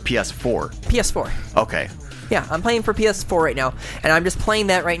Remastered for PS4? PS4. Okay. Yeah, I'm playing for PS4 right now, and I'm just playing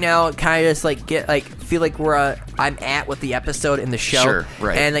that right now, kind of just feel like I'm at with the episode in the show. Sure,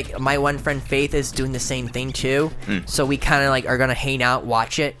 right. And my one friend Faith is doing the same thing too. So we kind of are gonna hang out,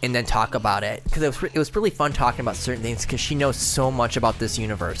 watch it, and then talk about it, because it was really fun talking about certain things, because she knows so much about this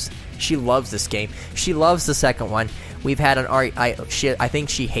universe. She loves this game. She loves the second one. We've had an I think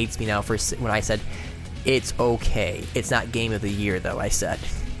she hates me now for when I said it's okay. It's not Game of the Year though. I said.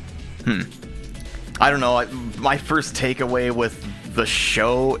 I don't know. My first takeaway with the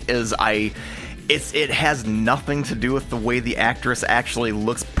show is it has nothing to do with the way the actress actually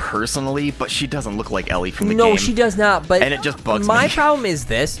looks personally, but she doesn't look like Ellie from the game. No, she does not. But and it just bugs me. My problem is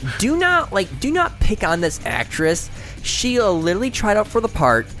this: do not pick on this actress. She literally tried out for the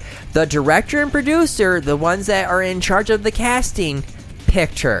part. The director and producer, the ones that are in charge of the casting,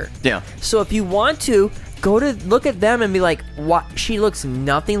 picked her. Yeah. So if you want to, go to look at them and be like, "What? She looks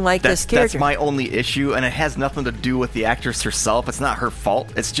nothing like this character." That's my only issue, and it has nothing to do with the actress herself. It's not her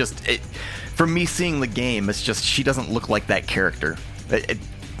fault. It's just for me seeing the game. It's just she doesn't look like that character.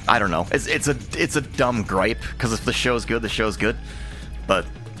 I don't know. It's a dumb gripe, because if the show's good, the show's good. But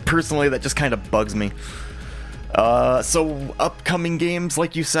personally, that just kind of bugs me. So upcoming games,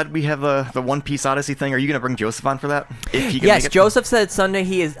 like you said, we have the One Piece Odyssey thing. Are you gonna bring Joseph on for that? Yes, Joseph said Sunday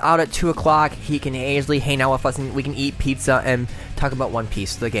he is out at 2:00. He can easily hang out with us, and we can eat pizza and talk about One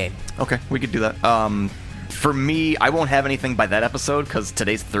Piece, the game. Okay, we could do that. For me, I won't have anything by that episode because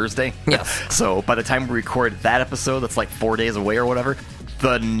today's Thursday. Yes. So by the time we record that episode, that's 4 days away or whatever.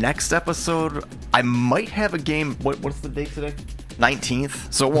 The next episode, I might have a game. What's the date today?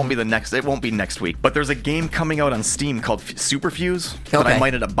 19th, so it won't be next week. But there's a game coming out on Steam called Superfuse that I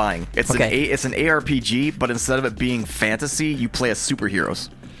might end up buying. It's an ARPG, but instead of it being fantasy, you play as superheroes.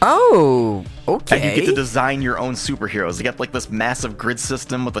 Oh, okay. And you get to design your own superheroes. You get this massive grid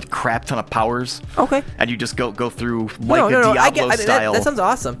system with a crap ton of powers. Okay. And you just go through a Diablo style. That sounds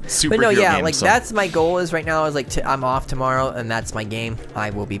awesome. But no, yeah, game, that's my goal is right now is I'm off tomorrow, and that's my game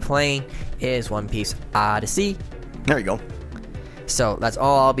I will be playing is One Piece Odyssey. There you go. So that's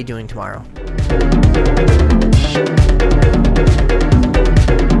all I'll be doing tomorrow.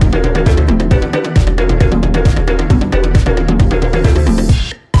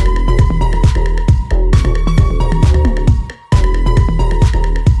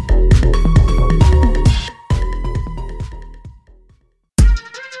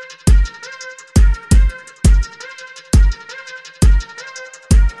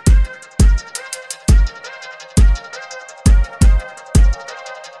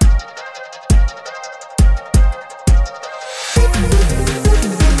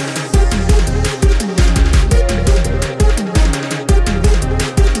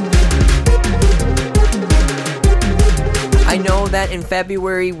 In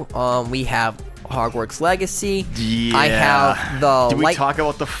February, we have Hogwarts Legacy. Yeah. I have the. Did we talk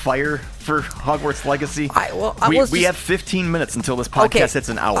about the fire for Hogwarts Legacy? We have 15 minutes until this podcast hits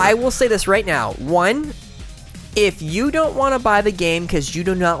an hour. I will say this right now. One, if you don't want to buy the game because you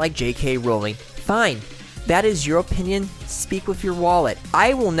do not like J.K. Rowling, fine. That is your opinion. Speak with your wallet.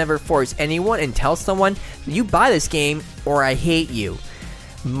 I will never force anyone and tell someone you buy this game or I hate you.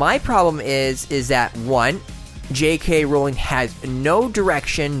 My problem is that one, J.K. Rowling has no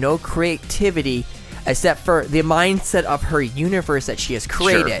direction, no creativity, except for the mindset of her universe that she has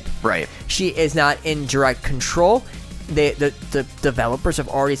created. Sure. Right. She is not in direct control. The developers have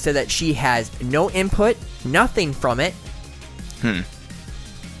already said that she has no input, nothing from it.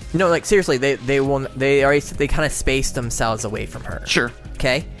 No, like seriously, they already said they kind of spaced themselves away from her. Sure.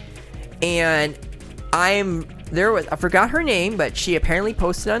 Okay. And I forgot her name, but she apparently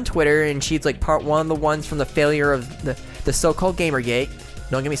posted on Twitter, and she's like one of the ones from the failure of the so-called Gamergate.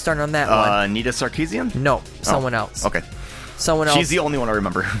 Don't get me started on that one. Nita Sarkeesian? No, someone else. Okay. Someone else. She's the only one I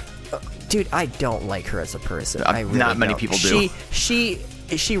remember. Dude, I don't like her as a person. Not many people do.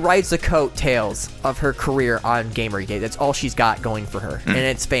 She rides the coattails of her career on Gamergate. That's all she's got going for her, and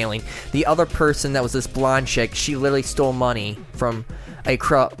it's failing. The other person that was this blonde chick, she literally stole money from a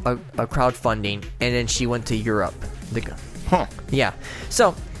crowdfunding, and then she went to Europe. Yeah.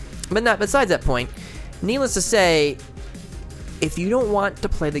 So, but not besides that point. Needless to say, if you don't want to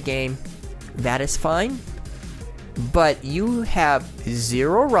play the game, that is fine. But you have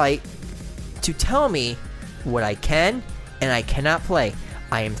zero right to tell me what I can and I cannot play.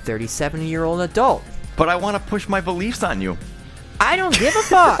 I am 37-year-old adult. But I want to push my beliefs on you. I don't give a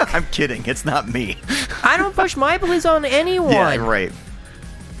fuck. I'm kidding. It's not me. I don't push my beliefs on anyone. Yeah, right.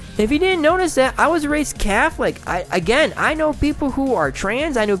 If you didn't notice that, I was raised Catholic. I know people who are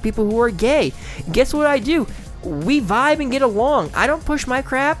trans. I know people who are gay. Guess what I do? We vibe and get along. I don't push my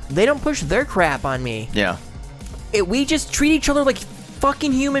crap. They don't push their crap on me. Yeah. We just treat each other like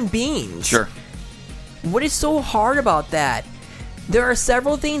fucking human beings. Sure. What is so hard about that? There are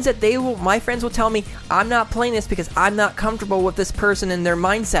several things that my friends will tell me, I'm not playing this because I'm not comfortable with this person and their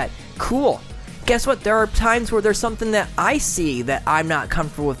mindset. Cool. Guess what? There are times where there's something that I see that I'm not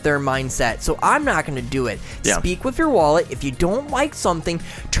comfortable with their mindset, so I'm not going to do it. Yeah. Speak with your wallet. If you don't like something,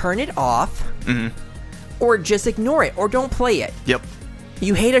 turn it off, or just ignore it, or don't play it. Yep.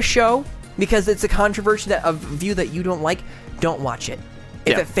 You hate a show because it's a controversy of view that you don't like, don't watch it.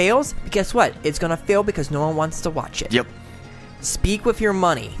 If it fails, guess what? It's going to fail because no one wants to watch it. Yep. Speak with your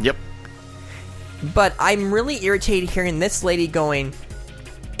money. Yep. But I'm really irritated hearing this lady going,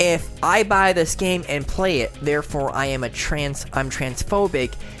 if I buy this game and play it, therefore I'm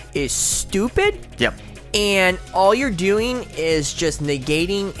transphobic, is stupid. Yep. And all you're doing is just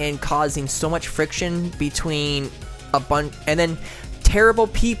negating and causing so much friction between a bunch, and then terrible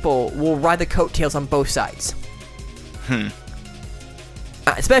people will ride the coattails on both sides.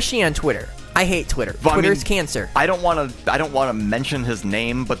 Especially on Twitter. I hate Twitter. Well, Twitter's cancer. I don't want to mention his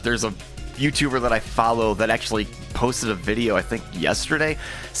name, but there's a YouTuber that I follow that actually posted a video, I think yesterday,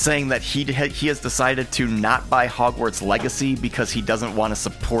 saying that he has decided to not buy Hogwarts Legacy because he doesn't want to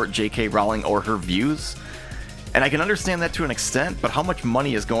support J.K. Rowling or her views. And I can understand that to an extent, but how much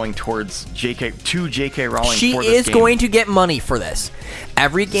money is going towards J.K. Rowling she for this game? She is going to get money for this.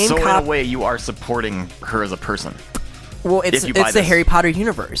 Every game so in a way, you are supporting her as a person. Well, it's the Harry Potter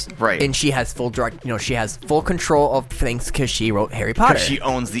universe, right? And she has full she has full control of things because she wrote Harry Potter. Because she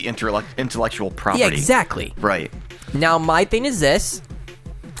owns the intellectual property. Yeah, exactly. Right. Now, my thing is this: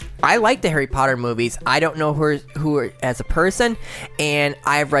 I like the Harry Potter movies. I don't know her as a person, and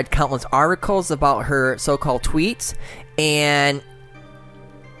I've read countless articles about her so-called tweets, and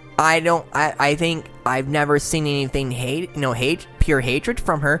I think I've never seen anything pure hatred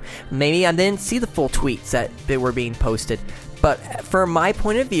from her. Maybe I didn't see the full tweets that were being posted. But from my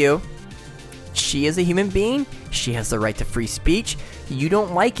point of view, she is a human being. She has the right to free speech. You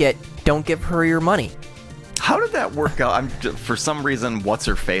don't like it, don't give her your money. How did that work out? For some reason, what's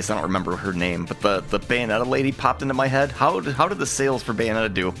her face? I don't remember her name, but the Bayonetta lady popped into my head. How did the sales for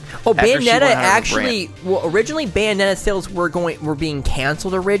Bayonetta do? Oh, Bayonetta actually. Well, originally Bayonetta sales were being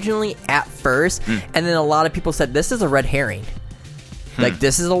canceled originally at first, and then a lot of people said this is a red herring. Like,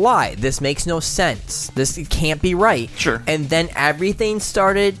 this is a lie. This makes no sense. This can't be right. Sure. And then everything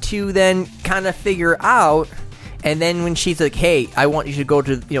started to then kind of figure out. And then when she's like, hey, I want you to go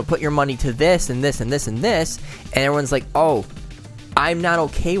to, put your money to this and this and this and this. And everyone's like, oh, I'm not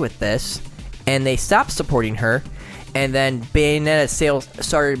okay with this. And they stopped supporting her. And then Bayonetta sales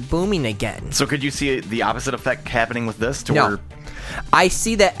started booming again. So could you see the opposite effect happening with this? No. I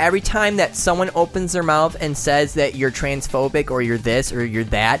see that every time that someone opens their mouth and says that you're transphobic or you're this or you're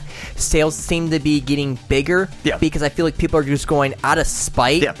that, sales seem to be getting bigger. Yeah. Because I feel like people are just going out of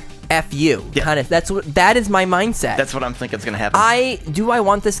spite. Yeah. F you. Yeah. Kind of. That is my mindset. That's what I'm thinking is going to happen. Do I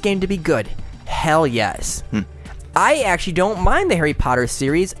want this game to be good? Hell yes. I actually don't mind the Harry Potter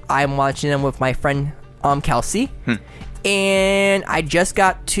series. I'm watching them with my friend Kelsey. And I just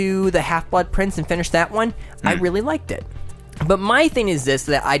got to the Half-Blood Prince and finished that one. I really liked it. But my thing is this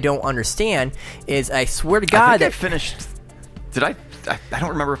that I don't understand is I swear to God I finished. Did I don't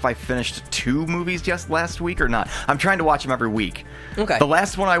remember if I finished 2 movies just last week or not. I'm trying to watch them every week. Okay. The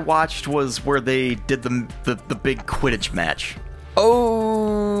last one I watched was where they did the big Quidditch match.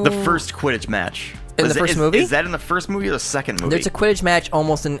 Oh. The first Quidditch match. In the first movie? Is that in the first movie or the second movie? There's a Quidditch match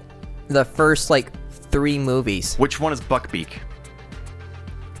almost in the first, 3 movies. Which one is Buckbeak?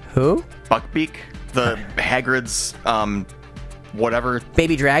 Who? Buckbeak? The Hagrid's, whatever.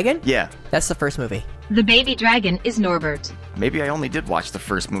 Baby Dragon? Yeah. That's the first movie. The baby dragon is Norbert. Maybe I only did watch the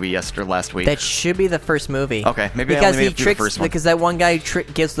first movie last week. That should be the first movie. Okay, maybe because I only made it through the first one. Because that one guy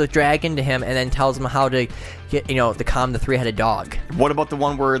gives the dragon to him and then tells him how to get, to calm the 3-headed dog. What about the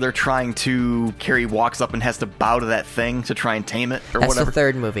one where they're trying to... Carrie walks up and has to bow to that thing to try and tame it, or That's whatever? the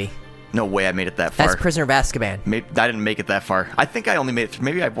third movie. No way I made it that far. That's Prisoner of Azkaban. Maybe I didn't make it that far. I think I only made it...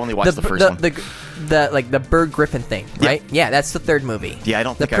 Maybe I've only watched the first one. The Bird Griffin thing, right? Yeah, that's the third movie. Yeah, I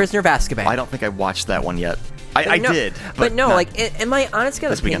don't think The Prisoner of Azkaban. I don't think I watched that one yet. I did. But no, not in my honest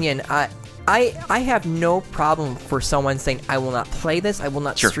gut opinion, I have no problem for someone saying, I will not play this, I will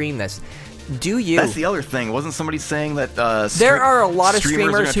not stream this. Do you? That's the other thing. Wasn't somebody saying that there are a lot of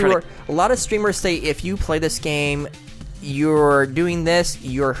streamers a lot of streamers say if you play this game, you're doing this,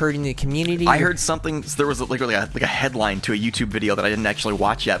 you're hurting the community. I heard something. There was literally a headline to a YouTube video that I didn't actually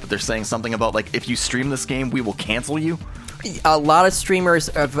watch yet, but they're saying something about if you stream this game, we will cancel you. A lot of streamers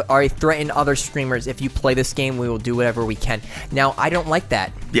are threatening other streamers. If you play this game, we will do whatever we can. Now, I don't like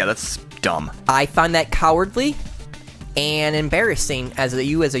that. Yeah, that's dumb. I find that cowardly and embarrassing as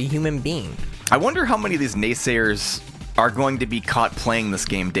a human being. I wonder how many of these naysayers are going to be caught playing this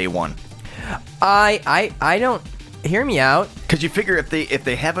game day one. I don't. Hear me out. Because you figure if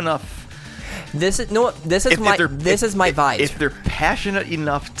they have enough. This is my vibe. If they're passionate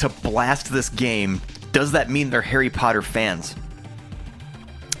enough to blast this game, does that mean they're Harry Potter fans?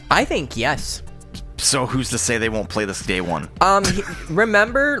 I think yes. So who's to say they won't play this day one?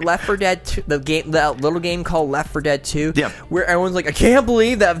 Remember Left 4 Dead 2, that little game called Left 4 Dead 2? Yeah. Where everyone's like, I can't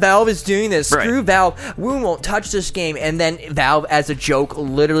believe that Valve is doing this. Right. Screw Valve. We won't touch this game. And then Valve, as a joke,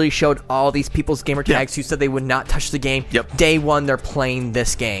 literally showed all these people's gamer tags who said they would not touch the game. Yep. Day one, they're playing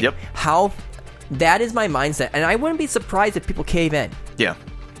this game. Yep. That is my mindset. And I wouldn't be surprised if people cave in. Yeah.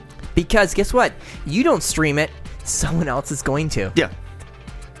 Because guess what? You don't stream it. Someone else is going to. Yeah.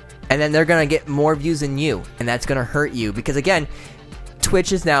 And then they're going to get more views than you. And that's going to hurt you. Because, again,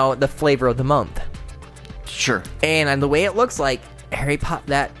 Twitch is now the flavor of the month. Sure. And the way it looks like, Harry Potter,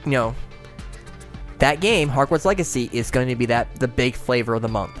 that game, Hogwarts Legacy, is going to be the big flavor of the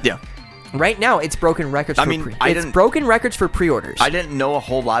month. Yeah. Right now, it's broken records broken records for pre-orders. I didn't know a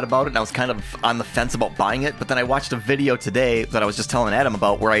whole lot about it, and I was kind of on the fence about buying it, but then I watched a video today that I was just telling Adam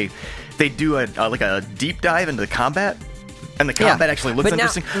about where they do a deep dive into the combat. And the combat actually looks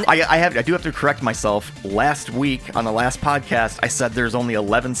interesting. I do have to correct myself. Last week, on the last podcast, I said there's only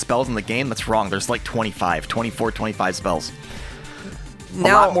 11 spells in the game. That's wrong. There's 24, 25 spells. A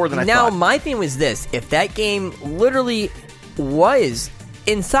lot more than I thought. Now, my thing was this. If that game literally was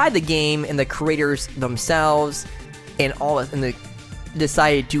inside the game and the creators themselves and all that, and they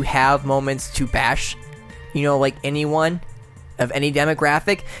decided to have moments to bash, anyone of any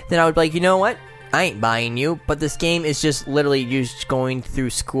demographic, then I would be like, you know what? I ain't buying you, but this game is just literally you just going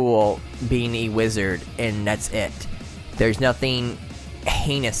through school being a wizard, and that's it. There's nothing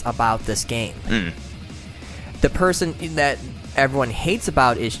heinous about this game. The person that everyone hates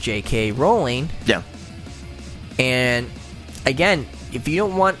about is J.K. Rowling. Yeah. And again, if you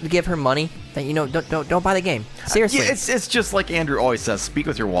don't want to give her money, then don't buy the game. Seriously. Yeah, it's just like Andrew always says, speak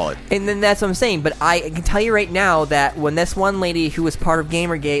with your wallet. And then that's what I'm saying. But I can tell you right now that when this one lady who was part of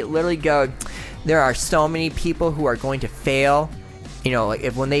Gamergate literally there are so many people who are going to fail.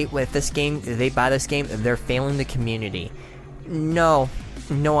 If they buy this game, they're failing the community. No,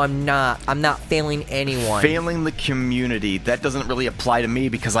 I'm not. I'm not failing anyone. Failing the community. That doesn't really apply to me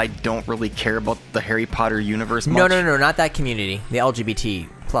because I don't really care about the Harry Potter universe much. No, not that community. The LGBT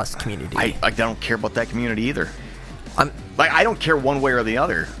plus community. I don't care about that community either. I don't care one way or the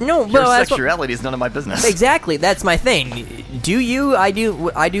other. No, your sexuality is none of my business. Exactly, that's my thing. Do you? I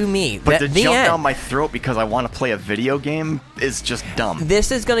do me. But to jump down my throat because I want to play a video game is just dumb.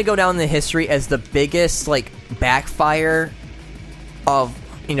 This is going to go down in the history as the biggest backfire of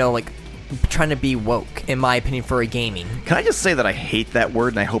trying to be woke, in my opinion, for a gaming. Can I just say that I hate that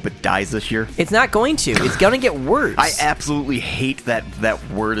word and I hope it dies this year? It's not going to. It's going to get worse. I absolutely hate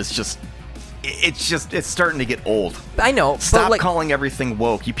that word. It's just it's starting to get old. I know. Stop but, like, calling everything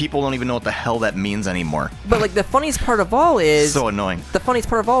woke. You people don't even know what the hell that means anymore. But like the funniest part of all is so annoying. The funniest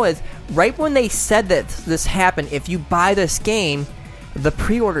part of all is right when they said that this happened, if you buy this game, the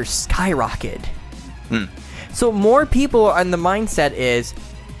pre-orders skyrocketed. So more people on the mindset is,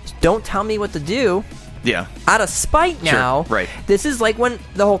 don't tell me what to do. Yeah. Out of spite now. Sure, right. This is like when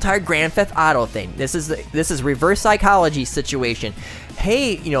the whole entire Grand Theft Auto thing. This is reverse psychology situation.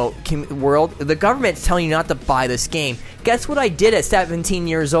 Hey, world, the government's telling you not to buy this game. Guess what I did at 17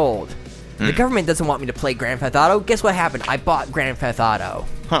 years old? The government doesn't want me to play Grand Theft Auto. Guess what happened? I bought Grand Theft Auto.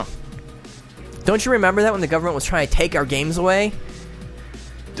 Huh. Don't you remember that when the government was trying to take our games away?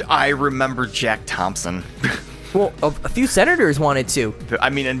 I remember Jack Thompson. Well, a few senators wanted to. I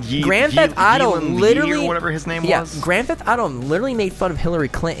mean, and Grand Theft Auto literally, or whatever his name yeah, was. Grand Theft Auto literally made fun of Hillary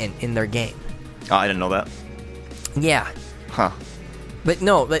Clinton in their game. Oh, I didn't know that. Yeah. Huh. But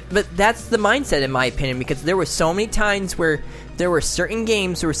no, but that's the mindset in my opinion, because there were so many times where there were certain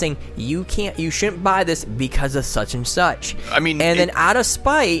games who were saying you shouldn't buy this because of such and such. I mean, and then out of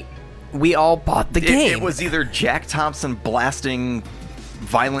spite, we all bought the game. It was either Jack Thompson blasting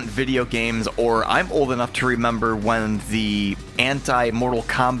violent video games, or I'm old enough to remember when the anti-Mortal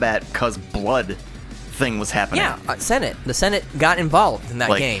Kombat 'cause blood thing was happening. Yeah, the Senate got involved in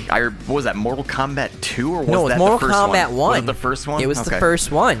that game. What was that, Mortal Kombat 2, or was no, it was that Mortal the first Kombat 1? Was it the first one? It was the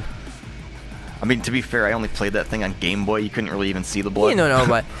first one. I mean, to be fair, I only played that thing on Game Boy. You couldn't really even see the blood.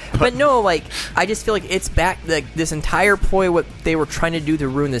 But no, like, I just feel like it's back. Like, this entire ploy, what they were trying to do to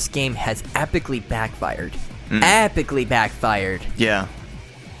ruin this game, has epically backfired. Epically backfired. Yeah.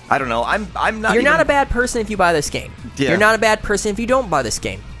 I don't know. I'm not. You're not a bad person if you buy this game. Yeah. You're not a bad person if you don't buy this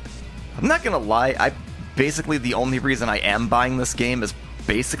game. I'm not gonna lie. Basically, the only reason I am buying this game is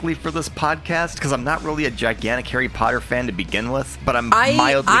basically for this podcast, because I'm not really a gigantic Harry Potter fan to begin with, but I'm mildly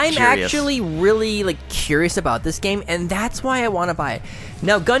curious. I'm actually really curious about this game, and that's why I want to buy it.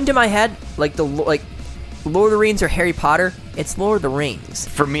 Now, gun to my head, like Lord of the Rings or Harry Potter, it's Lord of the Rings.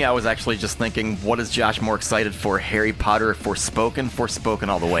 For me, I was actually just thinking, what is Josh more excited for, Harry Potter or Forspoken? Forspoken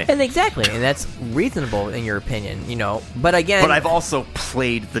all the way. And exactly, and that's reasonable in your opinion, But again... But I've also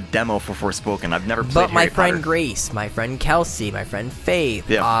played the demo for Forspoken. I've never played Harry Potter. But my friend Grace, my friend Kelsey, my friend Faith,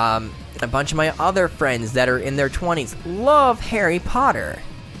 a bunch of my other friends that are in their 20s love Harry Potter.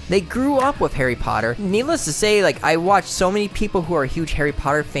 They grew up with Harry Potter. Needless to say, I watch so many people who are huge Harry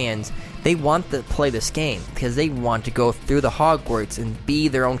Potter fans. They want to play this game because they want to go through the Hogwarts and be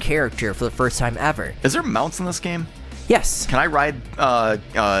their own character for the first time ever. Is there mounts in this game? Yes. Can I ride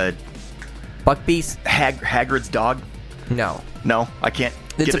Buckbeast? Hagrid's dog? No. No, I can't.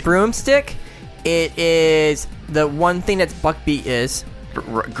 It's a broomstick. It is the one thing that's Buckbeast is.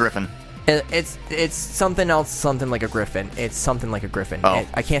 Griffin. It's something else, something like a griffin. It's something like a griffin. Oh.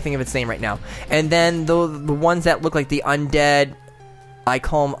 I can't think of its name right now. And then the ones that look like the undead... I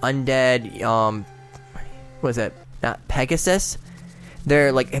call them undead, what is it? Not Pegasus.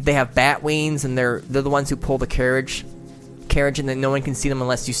 They're they have bat wings, and they're the ones who pull the carriage, and then no one can see them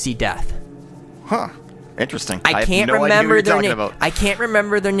unless you see death. Huh. Interesting. I can't have no remember idea their what you're name. talking about. I can't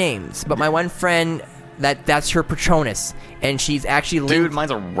remember their names, but my one friend, that's her Patronus, and she's actually linked. Dude,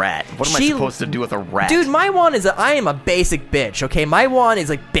 mine's a rat. What am I supposed to do with a rat? Dude, my wand I am a basic bitch, okay? My wand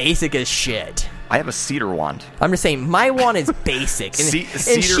is basic as shit. I have a cedar wand. I'm just saying, my wand is basic.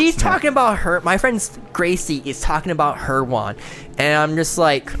 And she's talking about her... My friend Gracie is talking about her wand. And I'm just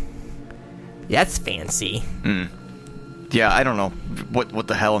like... That's fancy. Yeah, I don't know what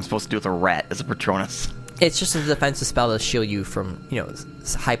the hell I'm supposed to do with a rat as a Patronus. It's just a defensive spell to shield you from,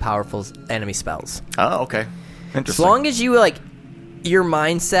 high powerful enemy spells. Oh, okay. Interesting. As long as you, your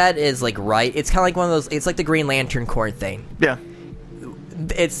mindset is, right, it's kind of like one of those... It's like the Green Lantern Corps thing. Yeah.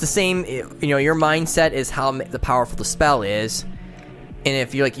 It's the same, your mindset is how the powerful the spell is, and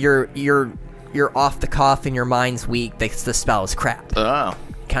if you're off the cuff and your mind's weak, the spell is crap. Oh,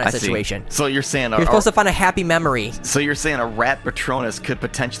 kind of situation. So you're saying you're supposed to find a happy memory. So you're saying a rat Patronus could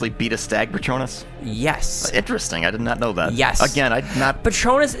potentially beat a stag Patronus? Yes. Interesting. I did not know that. Yes. Again, I'm not.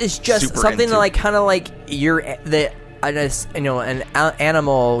 Patronus is just something you're an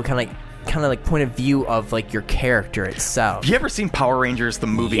animal kind of point of view of your character itself. Have you ever seen Power Rangers the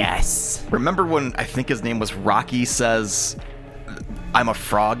movie? Yes. Remember when I think his name was Rocky says, "I'm a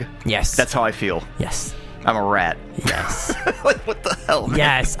frog"? Yes. That's how I feel. Yes. I'm a rat. Yes. What the hell, man?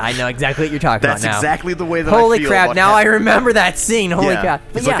 Yes, I know exactly what you're talking about now. That's exactly the way that Holy I feel. crap, now I remember that scene. Holy crap.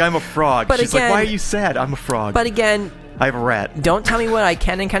 He's like, I'm a frog. But She's again, like, why are you sad? I'm a frog. But again, I have a rat. Don't tell me what I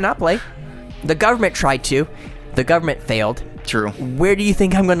can and cannot play. The government tried to. The government failed. True. Where do you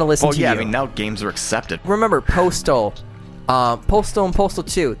think I'm going to listen to you? I mean, now games are accepted. Remember, Postal, Postal and Postal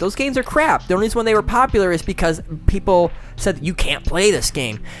 2. Those games are crap. The only reason they were popular is because people said you can't play this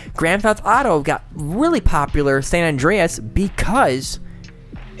game. Grand Theft Auto got really popular, San Andreas, because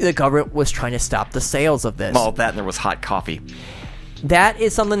the government was trying to stop the sales of this. Well, that and there was hot coffee. That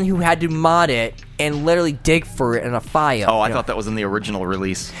is something you had to mod it and literally dig for it in a file. Oh, I thought that was in the original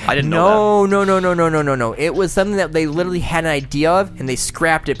release. I didn't know that. No. It was something that they literally had an idea of, and they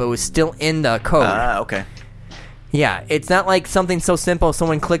scrapped it, but it was still in the code. Okay. Yeah, it's not like something so simple.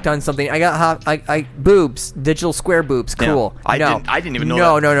 Someone clicked on something. I got boobs, digital square boobs. Cool. Yeah. I didn't even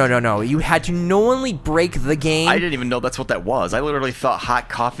know that. No. You had to knowingly break the game. I didn't even know that's what that was. I literally thought hot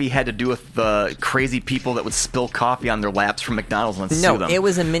coffee had to do with the crazy people that would spill coffee on their laps from McDonald's and sue them. No, it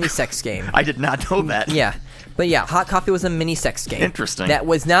was a mini sex game. I did not know that. Yeah. But yeah, Hot Coffee was a mini sex game. Interesting. That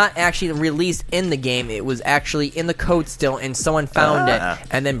was not actually released in the game. It was actually in the code still, and someone found it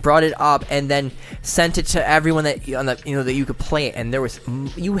and then brought it up and then sent it to everyone that that you could play it. And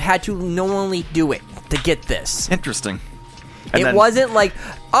you had to knowingly do it to get this. Interesting. It wasn't like,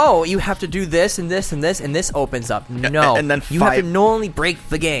 oh, you have to do this and this and this and this opens up. No, and then you have to knowingly break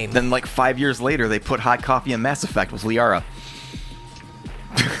the game. Then like 5 years later, they put Hot Coffee in Mass Effect with Liara.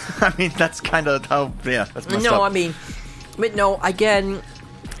 I mean, that's kind of how, that's messed up. But no, again,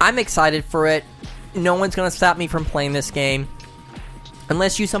 I'm excited for it. No one's going to stop me from playing this game.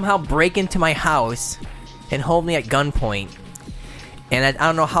 Unless you somehow break into my house and hold me at gunpoint. And I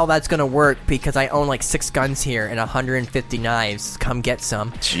don't know how that's going to work because I own like 6 guns here and 150 knives. Come get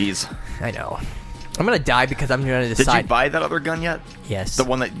some. Jeez. I know. I'm going to die because I'm going to decide. Did you buy that other gun yet? Yes. The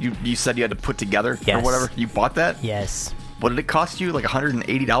one that you said you had to put together or whatever? You bought that? Yes. What did it cost you? Like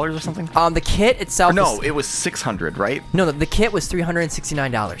 $180 or something? The kit itself. It was $600, right? No, the kit was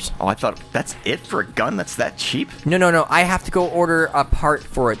 $369. Oh, I thought that's it for a gun. That's that cheap? No. I have to go order a part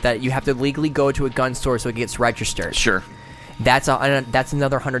for it that you have to legally go to a gun store so it gets registered. Sure. That's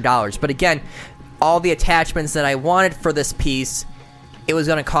another $100. But again, all the attachments that I wanted for this piece, it was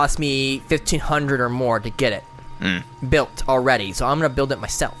going to cost me $1,500 or more to get it built already. So I'm going to build it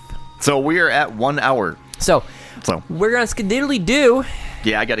myself. So we are at 1 hour. So we're going to skedoodly-doo.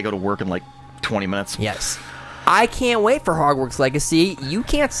 Yeah, I got to go to work in like 20 minutes. Yes. I can't wait for Hogwarts Legacy. You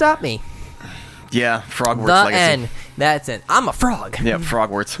can't stop me. Yeah, Frogwarts Legacy. The end. That's it. I'm a frog. Yeah,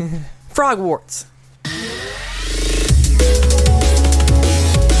 Frogwarts. Frogwarts.